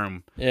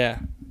confirm. Yeah.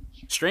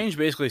 Strange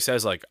basically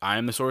says, like,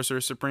 I'm the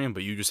Sorcerer Supreme,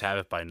 but you just have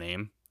it by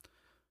name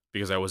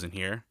because I wasn't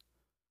here.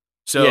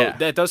 So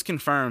that does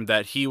confirm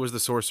that he was the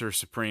Sorcerer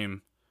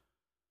Supreme.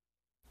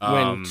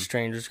 When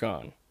Strange was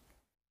gone.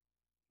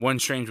 When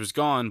Strange was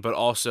gone, but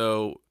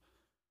also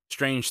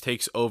Strange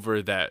takes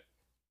over that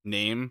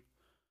name,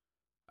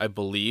 I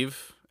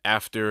believe,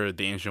 after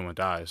the Ancient One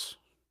dies.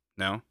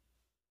 No?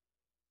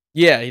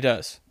 Yeah, he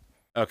does.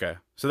 Okay.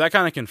 So that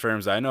kind of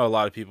confirms that. I know a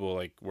lot of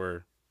people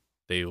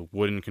they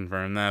wouldn't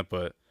confirm that,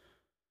 but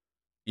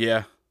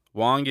yeah.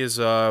 Wong is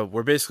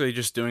we're basically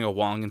just doing a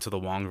Wong into the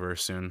Wongverse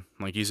soon.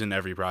 Like, he's in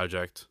every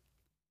project.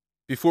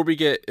 Before we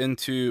get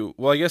into,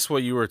 well, I guess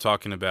what you were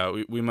talking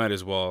about, we might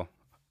as well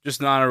just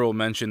an honorable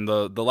mention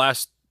the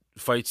last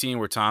fight scene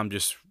where Tom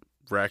just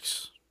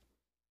wrecks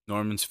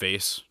Norman's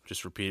face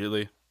just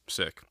repeatedly.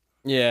 Sick.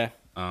 Yeah.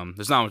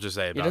 There's not much to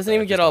say about it. He doesn't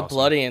even get all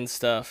bloody and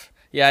stuff.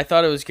 Yeah, I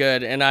thought it was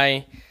good,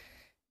 and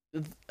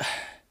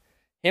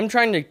him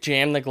trying to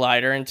jam the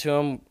glider into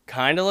him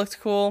kind of looked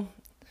cool.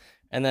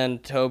 And then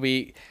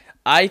Toby,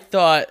 I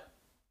thought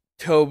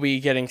Toby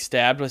getting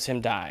stabbed was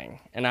him dying,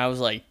 and I was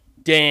like,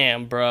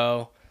 damn,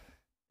 bro,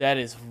 that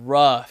is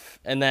rough.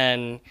 And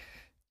then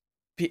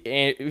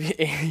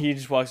he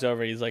just walks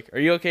over, he's like, are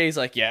you okay? He's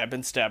like, yeah, I've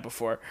been stabbed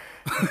before.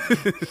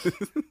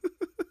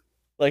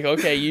 Like,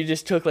 okay, you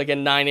just took like a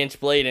 9-inch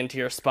blade into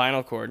your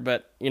spinal cord,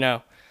 but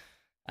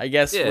I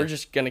guess we're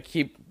just gonna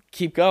keep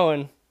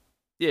going.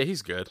 Yeah,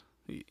 he's good.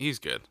 He's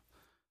good.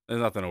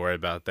 There's nothing to worry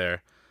about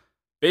there.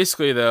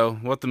 Basically, though,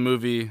 what the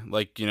movie,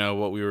 what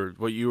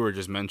you were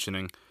just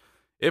mentioning,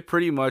 it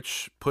pretty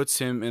much puts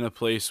him in a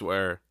place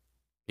where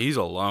he's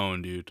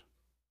alone, dude.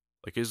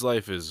 Like, his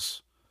life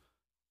is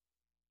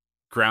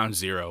ground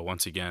zero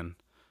once again,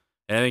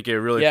 and I think it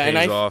really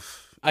pays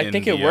off. I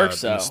think it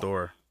works though. In the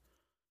store.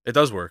 It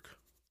does work.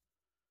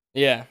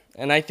 Yeah,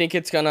 and I think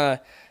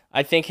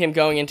I think him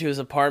going into his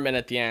apartment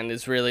at the end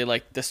is really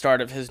like the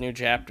start of his new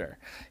chapter.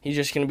 He's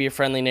just going to be a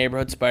friendly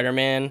neighborhood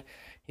Spider-Man.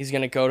 He's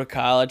going to go to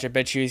college. I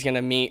bet you he's going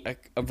to meet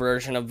a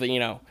version of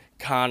the,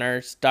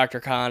 Connors, Dr.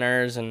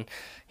 Connors, and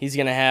he's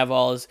going to have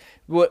all his...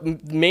 What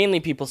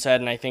mainly people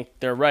said, and I think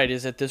they're right,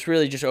 is that this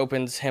really just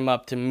opens him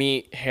up to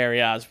meet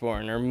Harry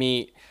Osborn or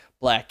meet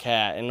Black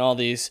Cat and all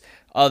these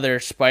other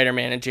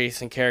Spider-Man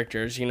adjacent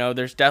characters.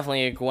 There's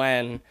definitely a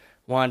Gwen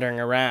wandering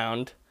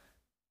around.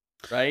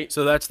 right?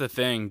 So that's the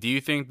thing. Do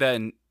you think that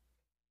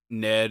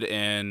Ned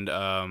and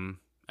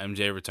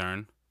MJ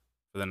return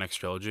for the next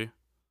trilogy?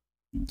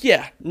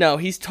 Yeah, no,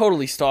 he's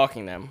totally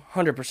stalking them,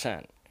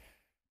 100%.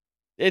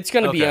 It's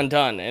gonna be Okay.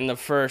 undone in the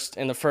first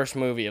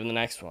movie of the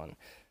next one.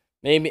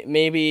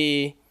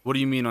 Maybe. What do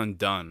you mean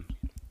undone?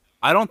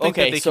 I don't think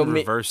that Okay, they so can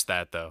reverse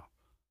that though.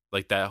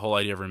 Like that whole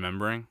idea of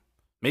remembering.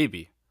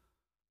 Maybe.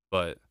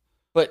 But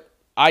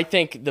I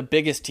think the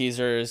biggest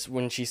teaser is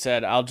when she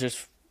said, "I'll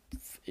just."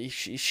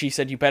 She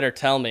said, "You better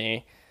tell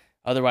me,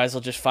 otherwise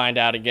I'll just find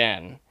out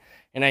again."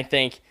 And I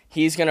think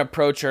he's gonna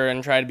approach her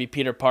and try to be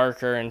Peter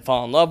Parker and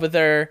fall in love with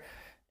her,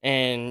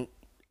 and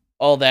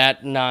all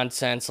that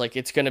nonsense. Like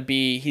he's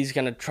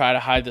gonna try to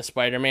hide the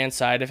Spider-Man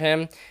side of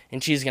him,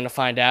 and she's gonna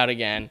find out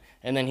again,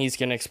 and then he's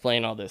gonna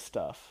explain all this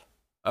stuff.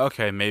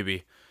 okay,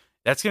 maybe.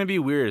 That's going to be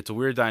weird. It's a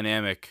weird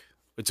dynamic.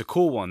 It's a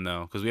cool one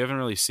though, because we haven't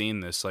really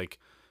seen this. Like,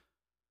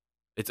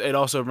 it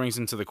also brings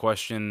into the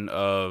question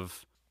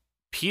of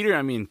Peter.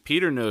 I mean,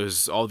 Peter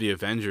knows all the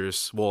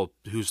Avengers, well,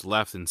 who's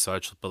left and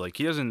such, but like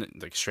he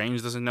doesn't, like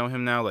Strange doesn't know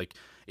him now. Like,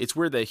 it's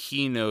weird that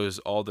he knows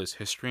all this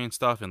history and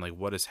stuff and like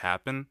what has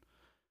happened,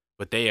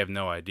 but they have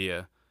no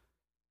idea.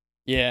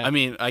 Yeah. I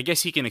mean, I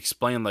guess he can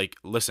explain like,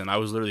 listen, I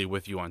was literally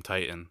with you on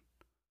Titan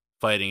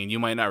fighting, and you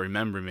might not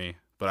remember me,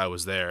 but I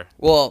was there.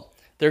 Well,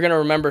 they're gonna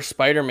remember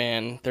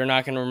Spider-Man. They're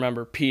not gonna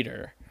remember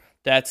Peter.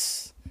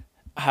 That's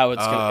how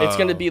it's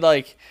gonna be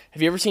like.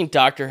 Have you ever seen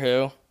Doctor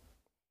Who?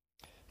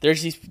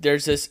 There's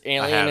this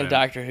alien in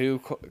Doctor Who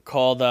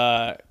called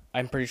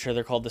I'm pretty sure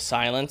they're called the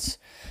Silence,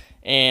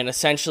 and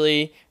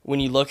essentially when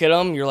you look at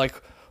them, you're like,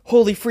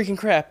 holy freaking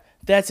crap,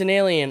 that's an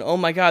alien. Oh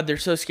my god, they're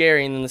so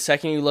scary. And then the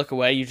second you look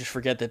away, you just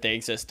forget that they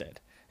existed,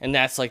 and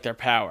that's like their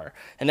power.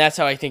 And that's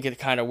how I think it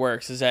kind of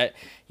works. Is that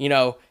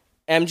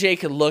MJ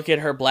could look at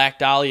her Black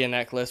Dahlia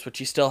necklace, which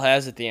she still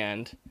has at the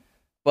end,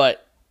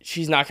 but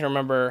she's not going to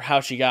remember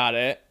how she got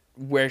it,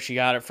 where she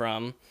got it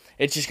from.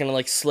 It's just going to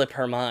like slip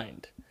her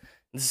mind.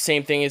 The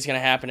same thing is going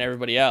to happen to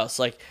everybody else.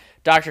 Like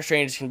Doctor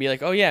Strange is going to be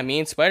like, oh yeah, me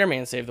and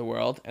Spider-Man saved the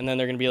world. And then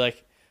they're going to be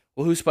like,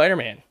 well, who's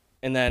Spider-Man?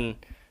 And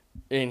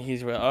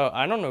he's like, oh,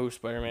 I don't know who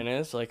Spider-Man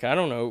is. Like, I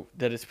don't know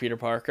that it's Peter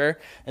Parker.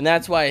 And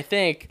that's why I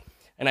think,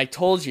 and I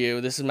told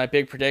you, this is my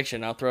big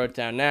prediction, I'll throw it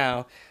down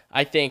now,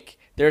 I think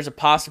there's a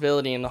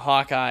possibility in the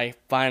Hawkeye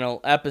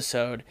final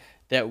episode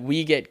that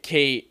we get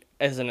Kate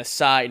as an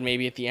aside,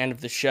 maybe at the end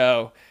of the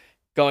show,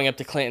 going up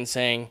to Clinton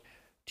saying,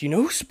 do you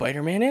know who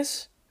Spider-Man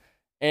is?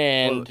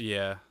 And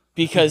yeah,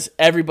 because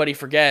everybody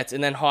forgets,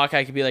 and then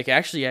Hawkeye could be like,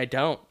 actually, I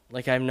don't.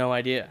 Like, I have no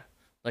idea.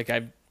 Like,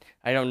 I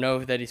don't know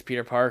that he's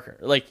Peter Parker.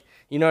 Like,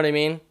 you know what I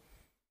mean?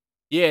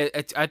 Yeah,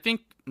 I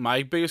think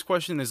my biggest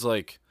question is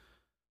like,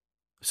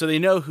 so they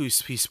know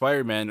he's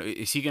Spider-Man.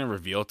 Is he going to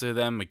reveal to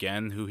them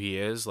again who he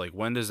is? Like,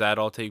 when does that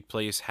all take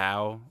place?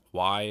 How?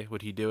 Why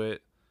would he do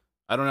it?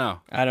 I don't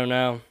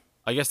know.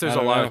 I guess there's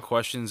a lot of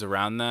questions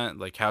around that.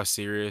 Like, how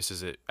serious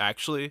is it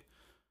actually?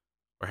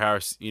 Or how,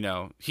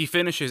 he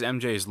finishes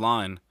MJ's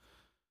line,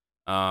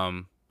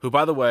 who,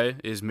 by the way,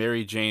 is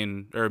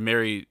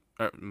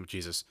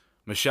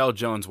Michelle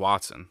Jones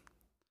Watson.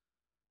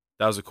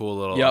 That was a cool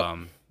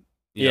little,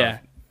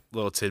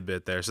 little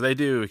tidbit there. So they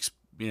do,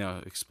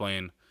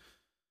 explain,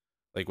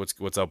 like,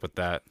 what's up with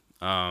that.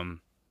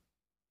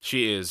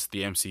 She is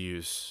the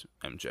MCU's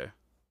MJ.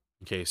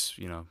 In case,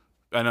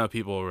 I know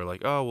people were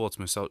like, oh, well, it's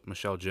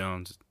Michelle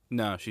Jones.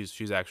 No,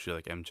 she's actually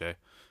like MJ.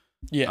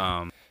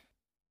 Yeah.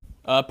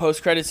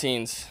 Post-credit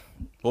scenes.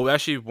 Well,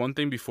 actually, one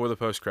thing before the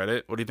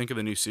post-credit, what do you think of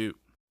the new suit?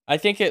 I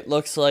think it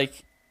looks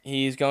like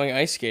he's going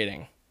ice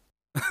skating.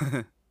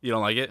 You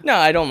don't like it? No,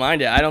 I don't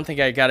mind it. I don't think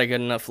I got a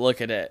good enough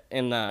look at it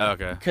in the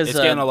okay. Because the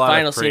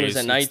final scene was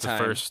at nighttime. It's the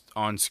first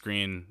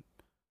on-screen,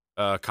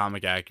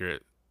 comic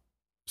accurate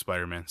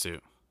Spider-Man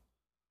suit.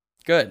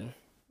 Good.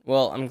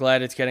 Well, I'm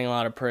glad it's getting a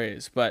lot of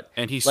praise. But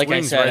and he like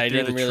I said, right I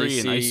didn't through the really tree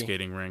see and ice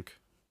skating rink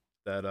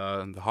that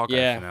the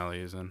Hawkeye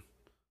finale is in.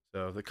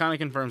 So that kind of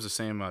confirms the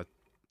same.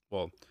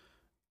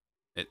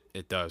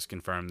 It does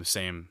confirm the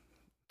same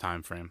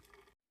time frame.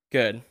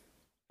 Good.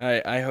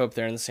 I hope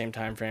they're in the same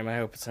time frame. I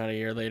hope it's not a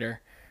year later.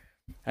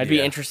 I'd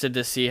be interested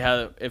to see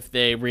if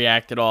they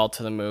react at all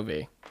to the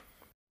movie.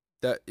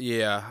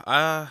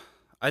 I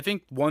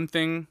think one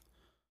thing,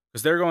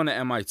 because they're going to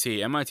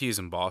MIT. MIT is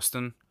in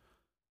Boston.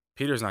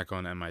 Peter's not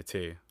going to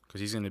MIT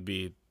because he's going to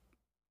be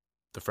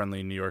the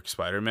friendly New York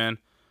Spider-Man.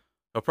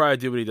 He'll probably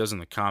do what he does in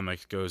the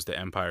comics, goes to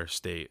Empire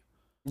State.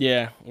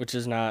 Yeah, which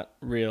is not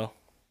real.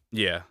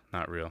 Yeah,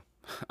 not real.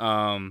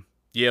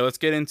 Let's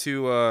get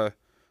into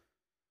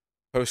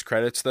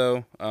post-credits,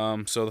 though.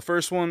 So the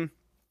first one,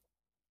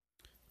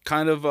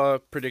 kind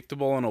of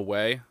predictable in a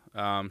way.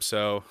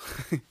 So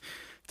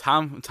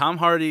Tom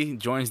Hardy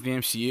joins the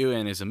MCU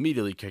and is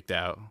immediately kicked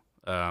out.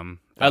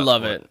 I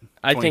love it.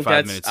 I think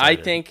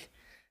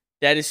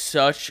that is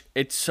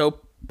it's so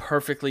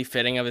perfectly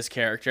fitting of his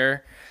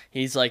character.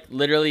 He's like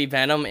literally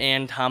Venom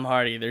and Tom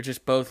Hardy. They're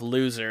just both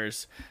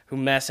losers who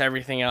mess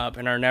everything up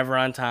and are never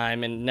on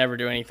time and never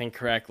do anything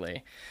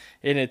correctly.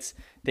 And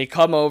they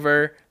come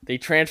over, they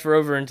transfer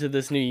over into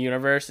this new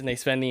universe, and they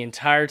spend the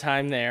entire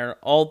time there,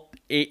 all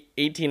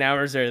 18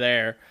 hours they're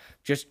there,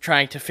 just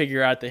trying to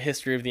figure out the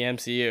history of the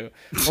MCU,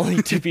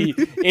 only to be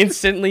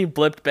instantly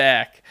blipped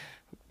back.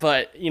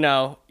 But, you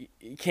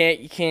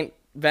can't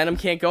Venom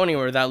can't go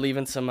anywhere without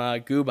leaving some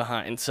goo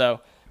behind.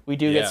 So we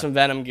do get some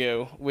Venom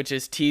goo, which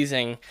is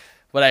teasing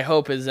what I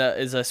hope is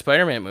a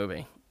Spider-Man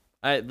movie.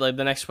 Like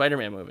the next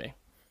Spider-Man movie,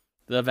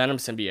 the Venom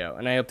symbiote,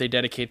 and I hope they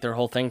dedicate their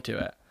whole thing to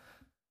it.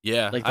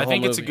 Yeah, like I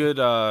think it's a good.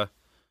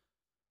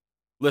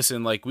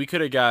 Listen, like we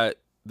could have got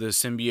the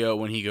symbiote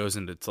when he goes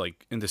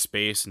into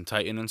space and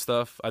Titan and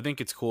stuff. I think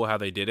it's cool how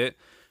they did it.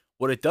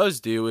 What it does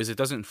do is it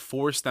doesn't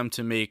force them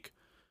to make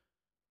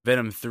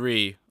Venom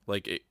 3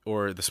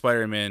 or the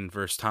Spider-Man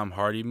versus Tom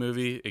Hardy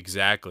movie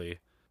exactly.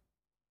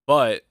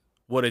 But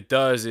what it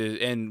does is,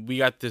 and we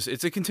got this,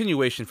 it's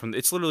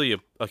literally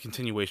a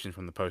continuation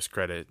from the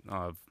post-credit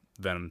of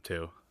Venom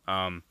 2.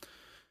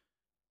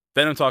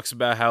 Venom talks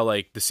about how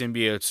like the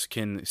symbiotes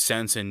can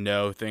sense and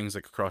know things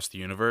like across the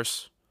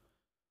universe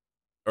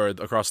or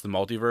across the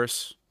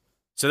multiverse.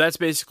 So that's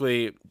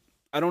basically,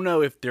 I don't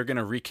know if they're going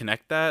to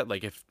reconnect that,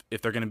 like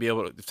if they're going to be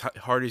able to,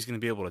 if Hardy's going to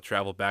be able to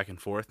travel back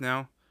and forth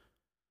now.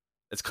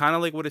 It's kind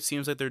of like what it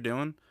seems like they're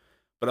doing.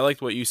 But I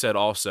liked what you said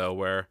also,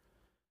 where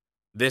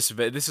this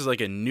is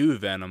like a new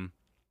Venom,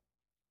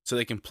 so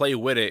they can play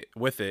with it,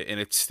 and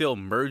it's still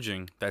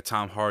merging that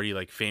Tom Hardy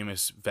like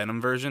famous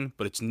Venom version,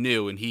 but it's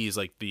new, and he's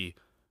like the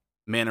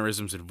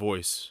mannerisms and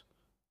voice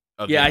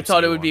of the I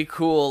thought it would one. be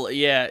cool.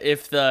 Yeah,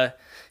 if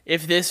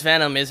this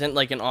Venom isn't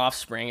like an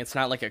offspring, it's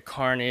not like a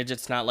Carnage,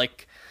 it's not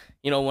like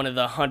one of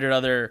the 100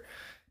 other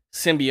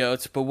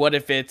symbiotes. But what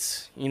if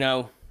it's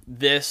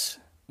this?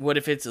 What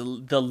if it's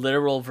the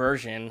literal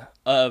version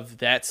of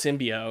that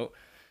symbiote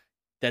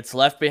that's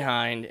left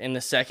behind, and the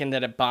second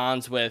that it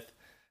bonds with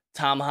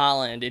Tom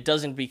Holland, it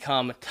doesn't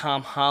become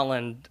Tom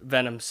Holland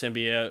Venom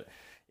symbiote.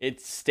 It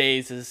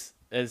stays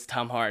as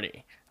Tom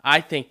Hardy.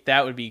 I think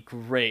that would be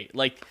great.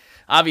 Like,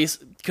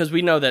 obviously, because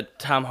we know that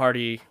Tom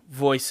Hardy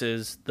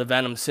voices the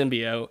Venom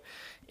symbiote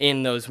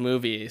in those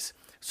movies.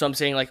 So I'm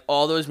saying, like,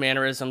 all those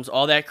mannerisms,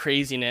 all that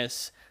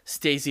craziness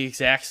stays the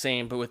exact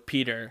same, but with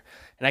Peter.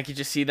 And I could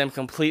just see them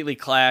completely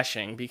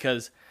clashing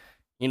because,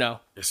 the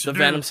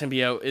Venom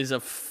symbiote is a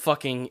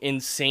fucking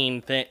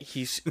insane thing.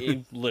 He's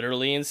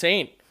literally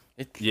insane.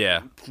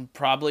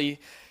 Probably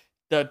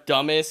the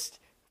dumbest,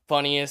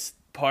 funniest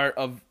part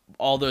of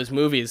all those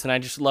movies, and I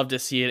just love to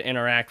see it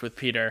interact with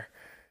Peter.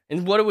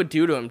 And what it would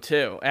do to him,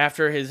 too.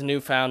 After his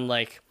newfound,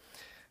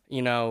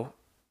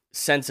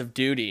 sense of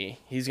duty,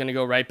 he's going to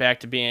go right back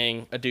to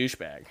being a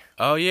douchebag.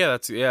 Oh, yeah,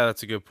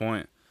 that's a good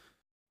point.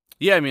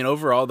 Yeah, I mean,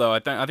 overall, though, I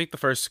think the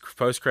first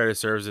post-credit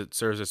serves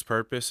its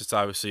purpose. It's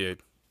obviously a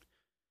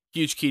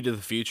huge key to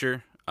the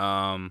future.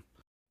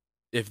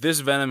 If this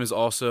Venom is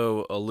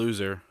also a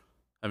loser,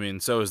 I mean,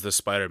 so is the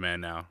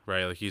Spider-Man now,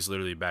 right? Like, he's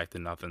literally back to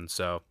nothing.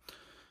 So,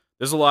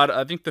 there's a lot.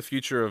 I think the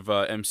future of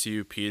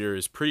MCU Peter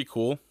is pretty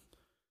cool.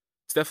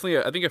 It's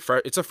definitely,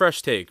 it's a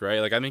fresh take, right?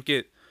 Like, I think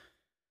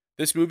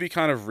this movie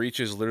kind of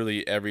reaches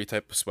literally every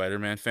type of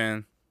Spider-Man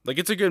fan. Like,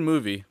 it's a good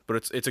movie,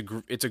 but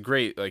it's a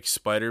great like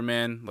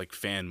Spider-Man like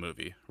fan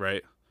movie,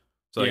 right?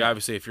 So like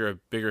obviously if you're a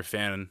bigger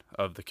fan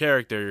of the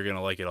character, you're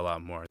gonna like it a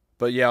lot more.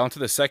 But yeah, onto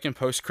the second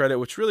post credit,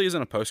 which really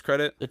isn't a post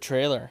credit. The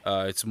trailer.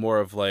 It's more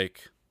of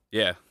like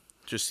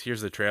just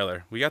here's the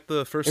trailer. We got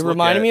the first. It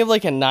reminded me of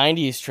like a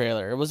 '90s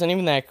trailer. It wasn't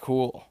even that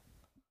cool.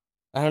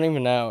 I don't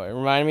even know. It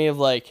reminded me of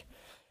like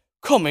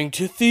coming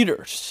to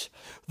theaters,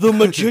 the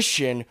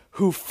magician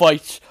who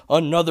fights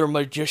another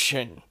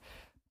magician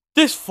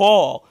this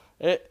fall.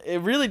 It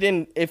really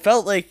didn't. It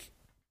felt like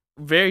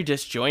very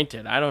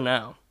disjointed. I don't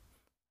know.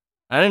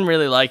 I didn't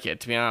really like it,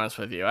 to be honest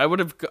with you. I would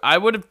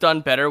have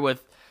done better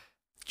with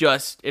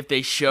just if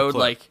they showed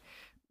like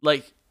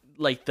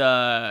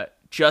the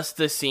just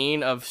the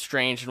scene of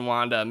Strange and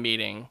Wanda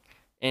meeting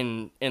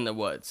in the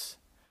woods,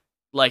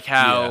 like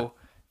how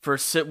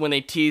when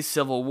they teased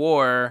Civil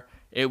War,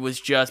 it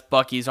was just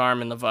Bucky's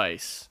arm in the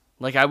vice.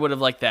 Like I would have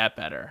liked that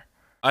better.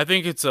 I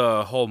think it's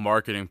a whole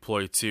marketing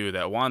ploy, too,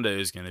 that Wanda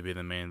is going to be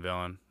the main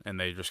villain, and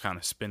they just kind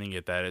of spinning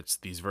it that it's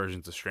these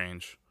versions of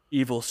Strange.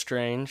 Evil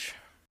Strange.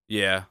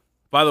 Yeah.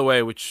 By the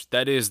way,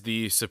 that is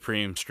the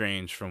Supreme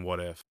Strange from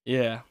What If.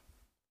 Yeah,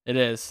 it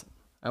is.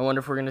 I wonder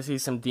if we're going to see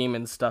some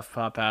demon stuff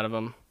pop out of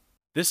him.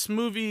 This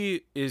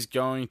movie is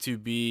going to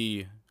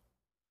be...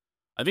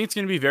 I think it's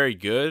going to be very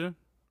good,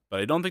 but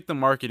I don't think the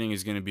marketing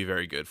is going to be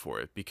very good for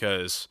it,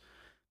 because...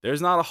 there's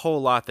not a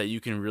whole lot that you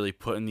can really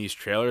put in these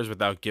trailers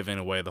without giving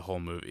away the whole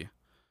movie,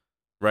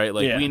 right?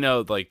 Like, we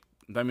know, like,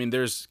 I mean,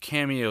 there's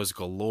cameos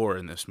galore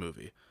in this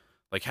movie.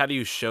 Like, how do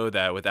you show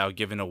that without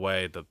giving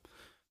away the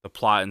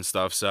plot and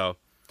stuff? So,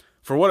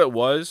 for what it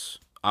was,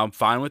 I'm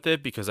fine with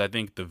it because I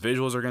think the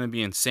visuals are going to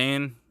be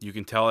insane. You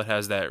can tell it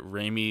has that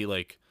Raimi,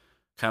 like,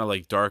 kind of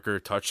like darker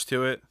touch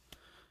to it.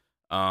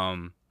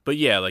 But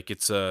yeah, like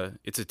it's a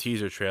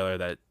teaser trailer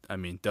that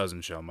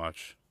doesn't show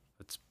much.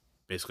 That's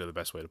basically the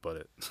best way to put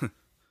it.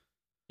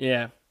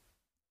 Yeah.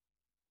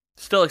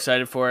 Still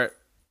excited for it.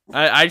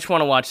 I just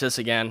want to watch this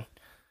again.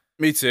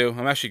 Me too.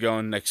 I'm actually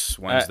going next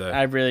Wednesday.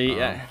 I really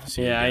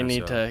see it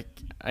again,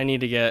 I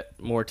need to get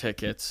more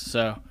tickets.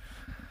 So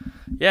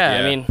yeah,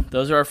 I mean,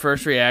 those are our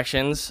first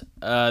reactions.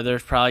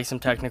 There's probably some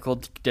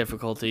technical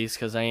difficulties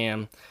because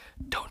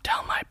don't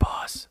tell my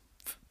boss,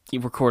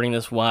 recording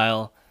this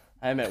while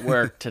I'm at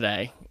work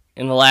today.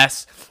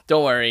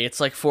 Don't worry,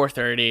 it's like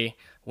 4:30,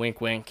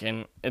 wink wink,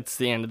 and it's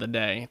the end of the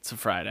day. It's a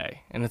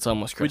Friday, and it's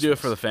almost Christmas. We do it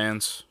for the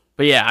fans.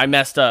 But yeah, I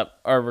messed up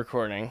our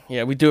recording.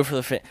 Yeah, we do it for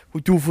the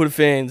We do it for the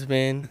fans,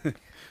 man. Do it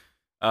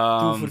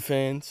for the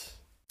fans.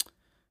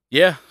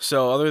 Yeah,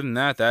 so other than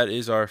that, that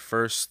is our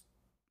first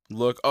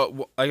look.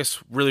 Oh, I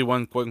guess really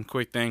one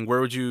quick thing. Where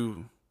would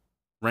you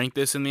rank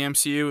this in the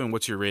MCU, and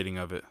what's your rating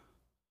of it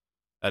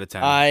out of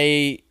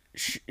 10?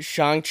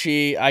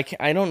 Shang-Chi,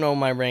 I don't know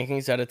my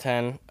rankings out of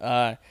 10,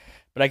 but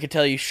I could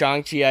tell you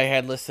Shang-Chi I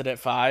had listed at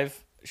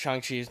 5.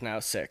 Shang-Chi is now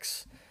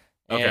 6.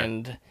 Okay.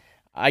 And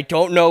I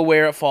don't know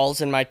where it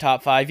falls in my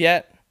top 5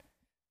 yet.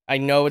 I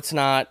know it's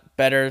not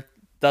better.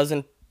 It's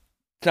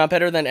not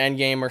better than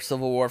Endgame or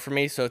Civil War for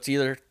me, so it's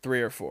either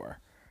 3 or 4.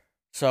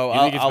 So you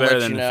think it's I'll better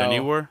let than you know. Infinity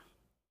War?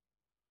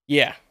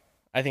 Yeah,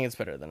 I think it's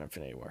better than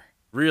Infinity War.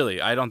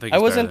 Really? I don't think I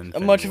it's wasn't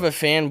much of a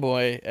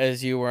fanboy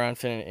as you were on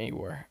Infinity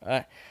War.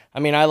 I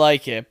mean, I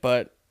like it,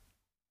 but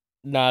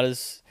not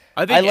as...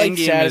 I like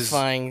Endgame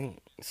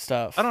satisfying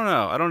stuff. I don't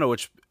know. I don't know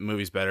which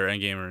movie's better,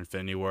 Endgame or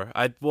Infinity War.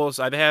 I'd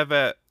have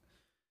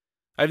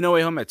No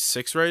Way Home at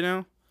 6 right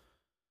now.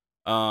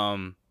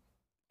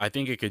 I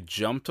think it could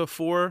jump to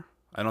 4.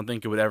 I don't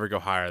think it would ever go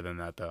higher than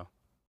that, though.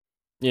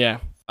 Yeah.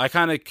 I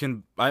think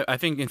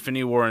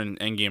Infinity War and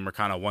Endgame are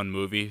kind of one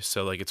movie,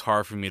 so like it's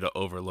hard for me to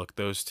overlook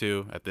those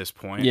two at this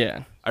point.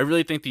 Yeah. I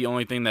really think the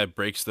only thing that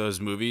breaks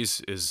those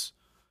movies is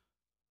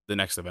the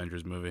next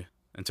Avengers movie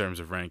in terms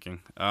of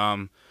ranking.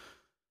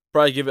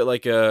 Probably give it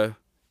like a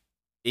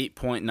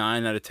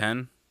 8.9 out of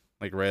 10,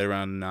 like right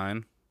around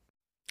 9.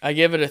 I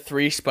give it a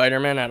 3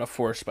 Spider-Man out of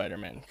 4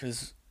 Spider-Man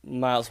because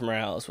Miles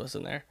Morales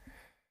wasn't there.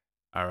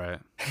 All right.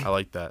 I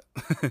like that.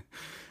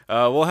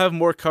 We'll have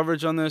more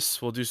coverage on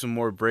this. We'll do some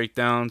more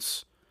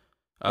breakdowns.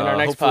 In our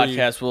next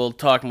podcast, we'll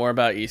talk more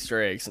about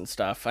Easter eggs and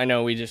stuff. I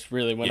know we just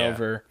really went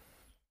over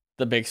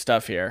the big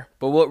stuff here,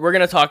 but we're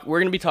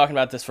gonna be talking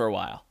about this for a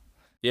while.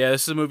 Yeah,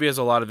 this movie has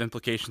a lot of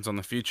implications on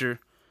the future.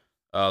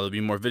 There'll be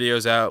more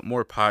videos out,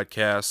 more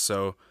podcasts.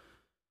 So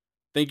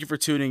thank you for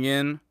tuning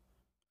in.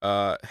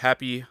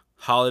 Happy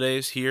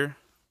holidays here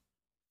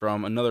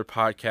from another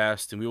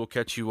podcast, and we will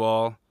catch you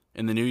all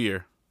in the new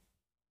year.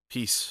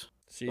 Peace.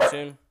 See you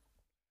soon.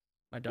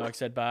 My dog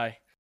said bye.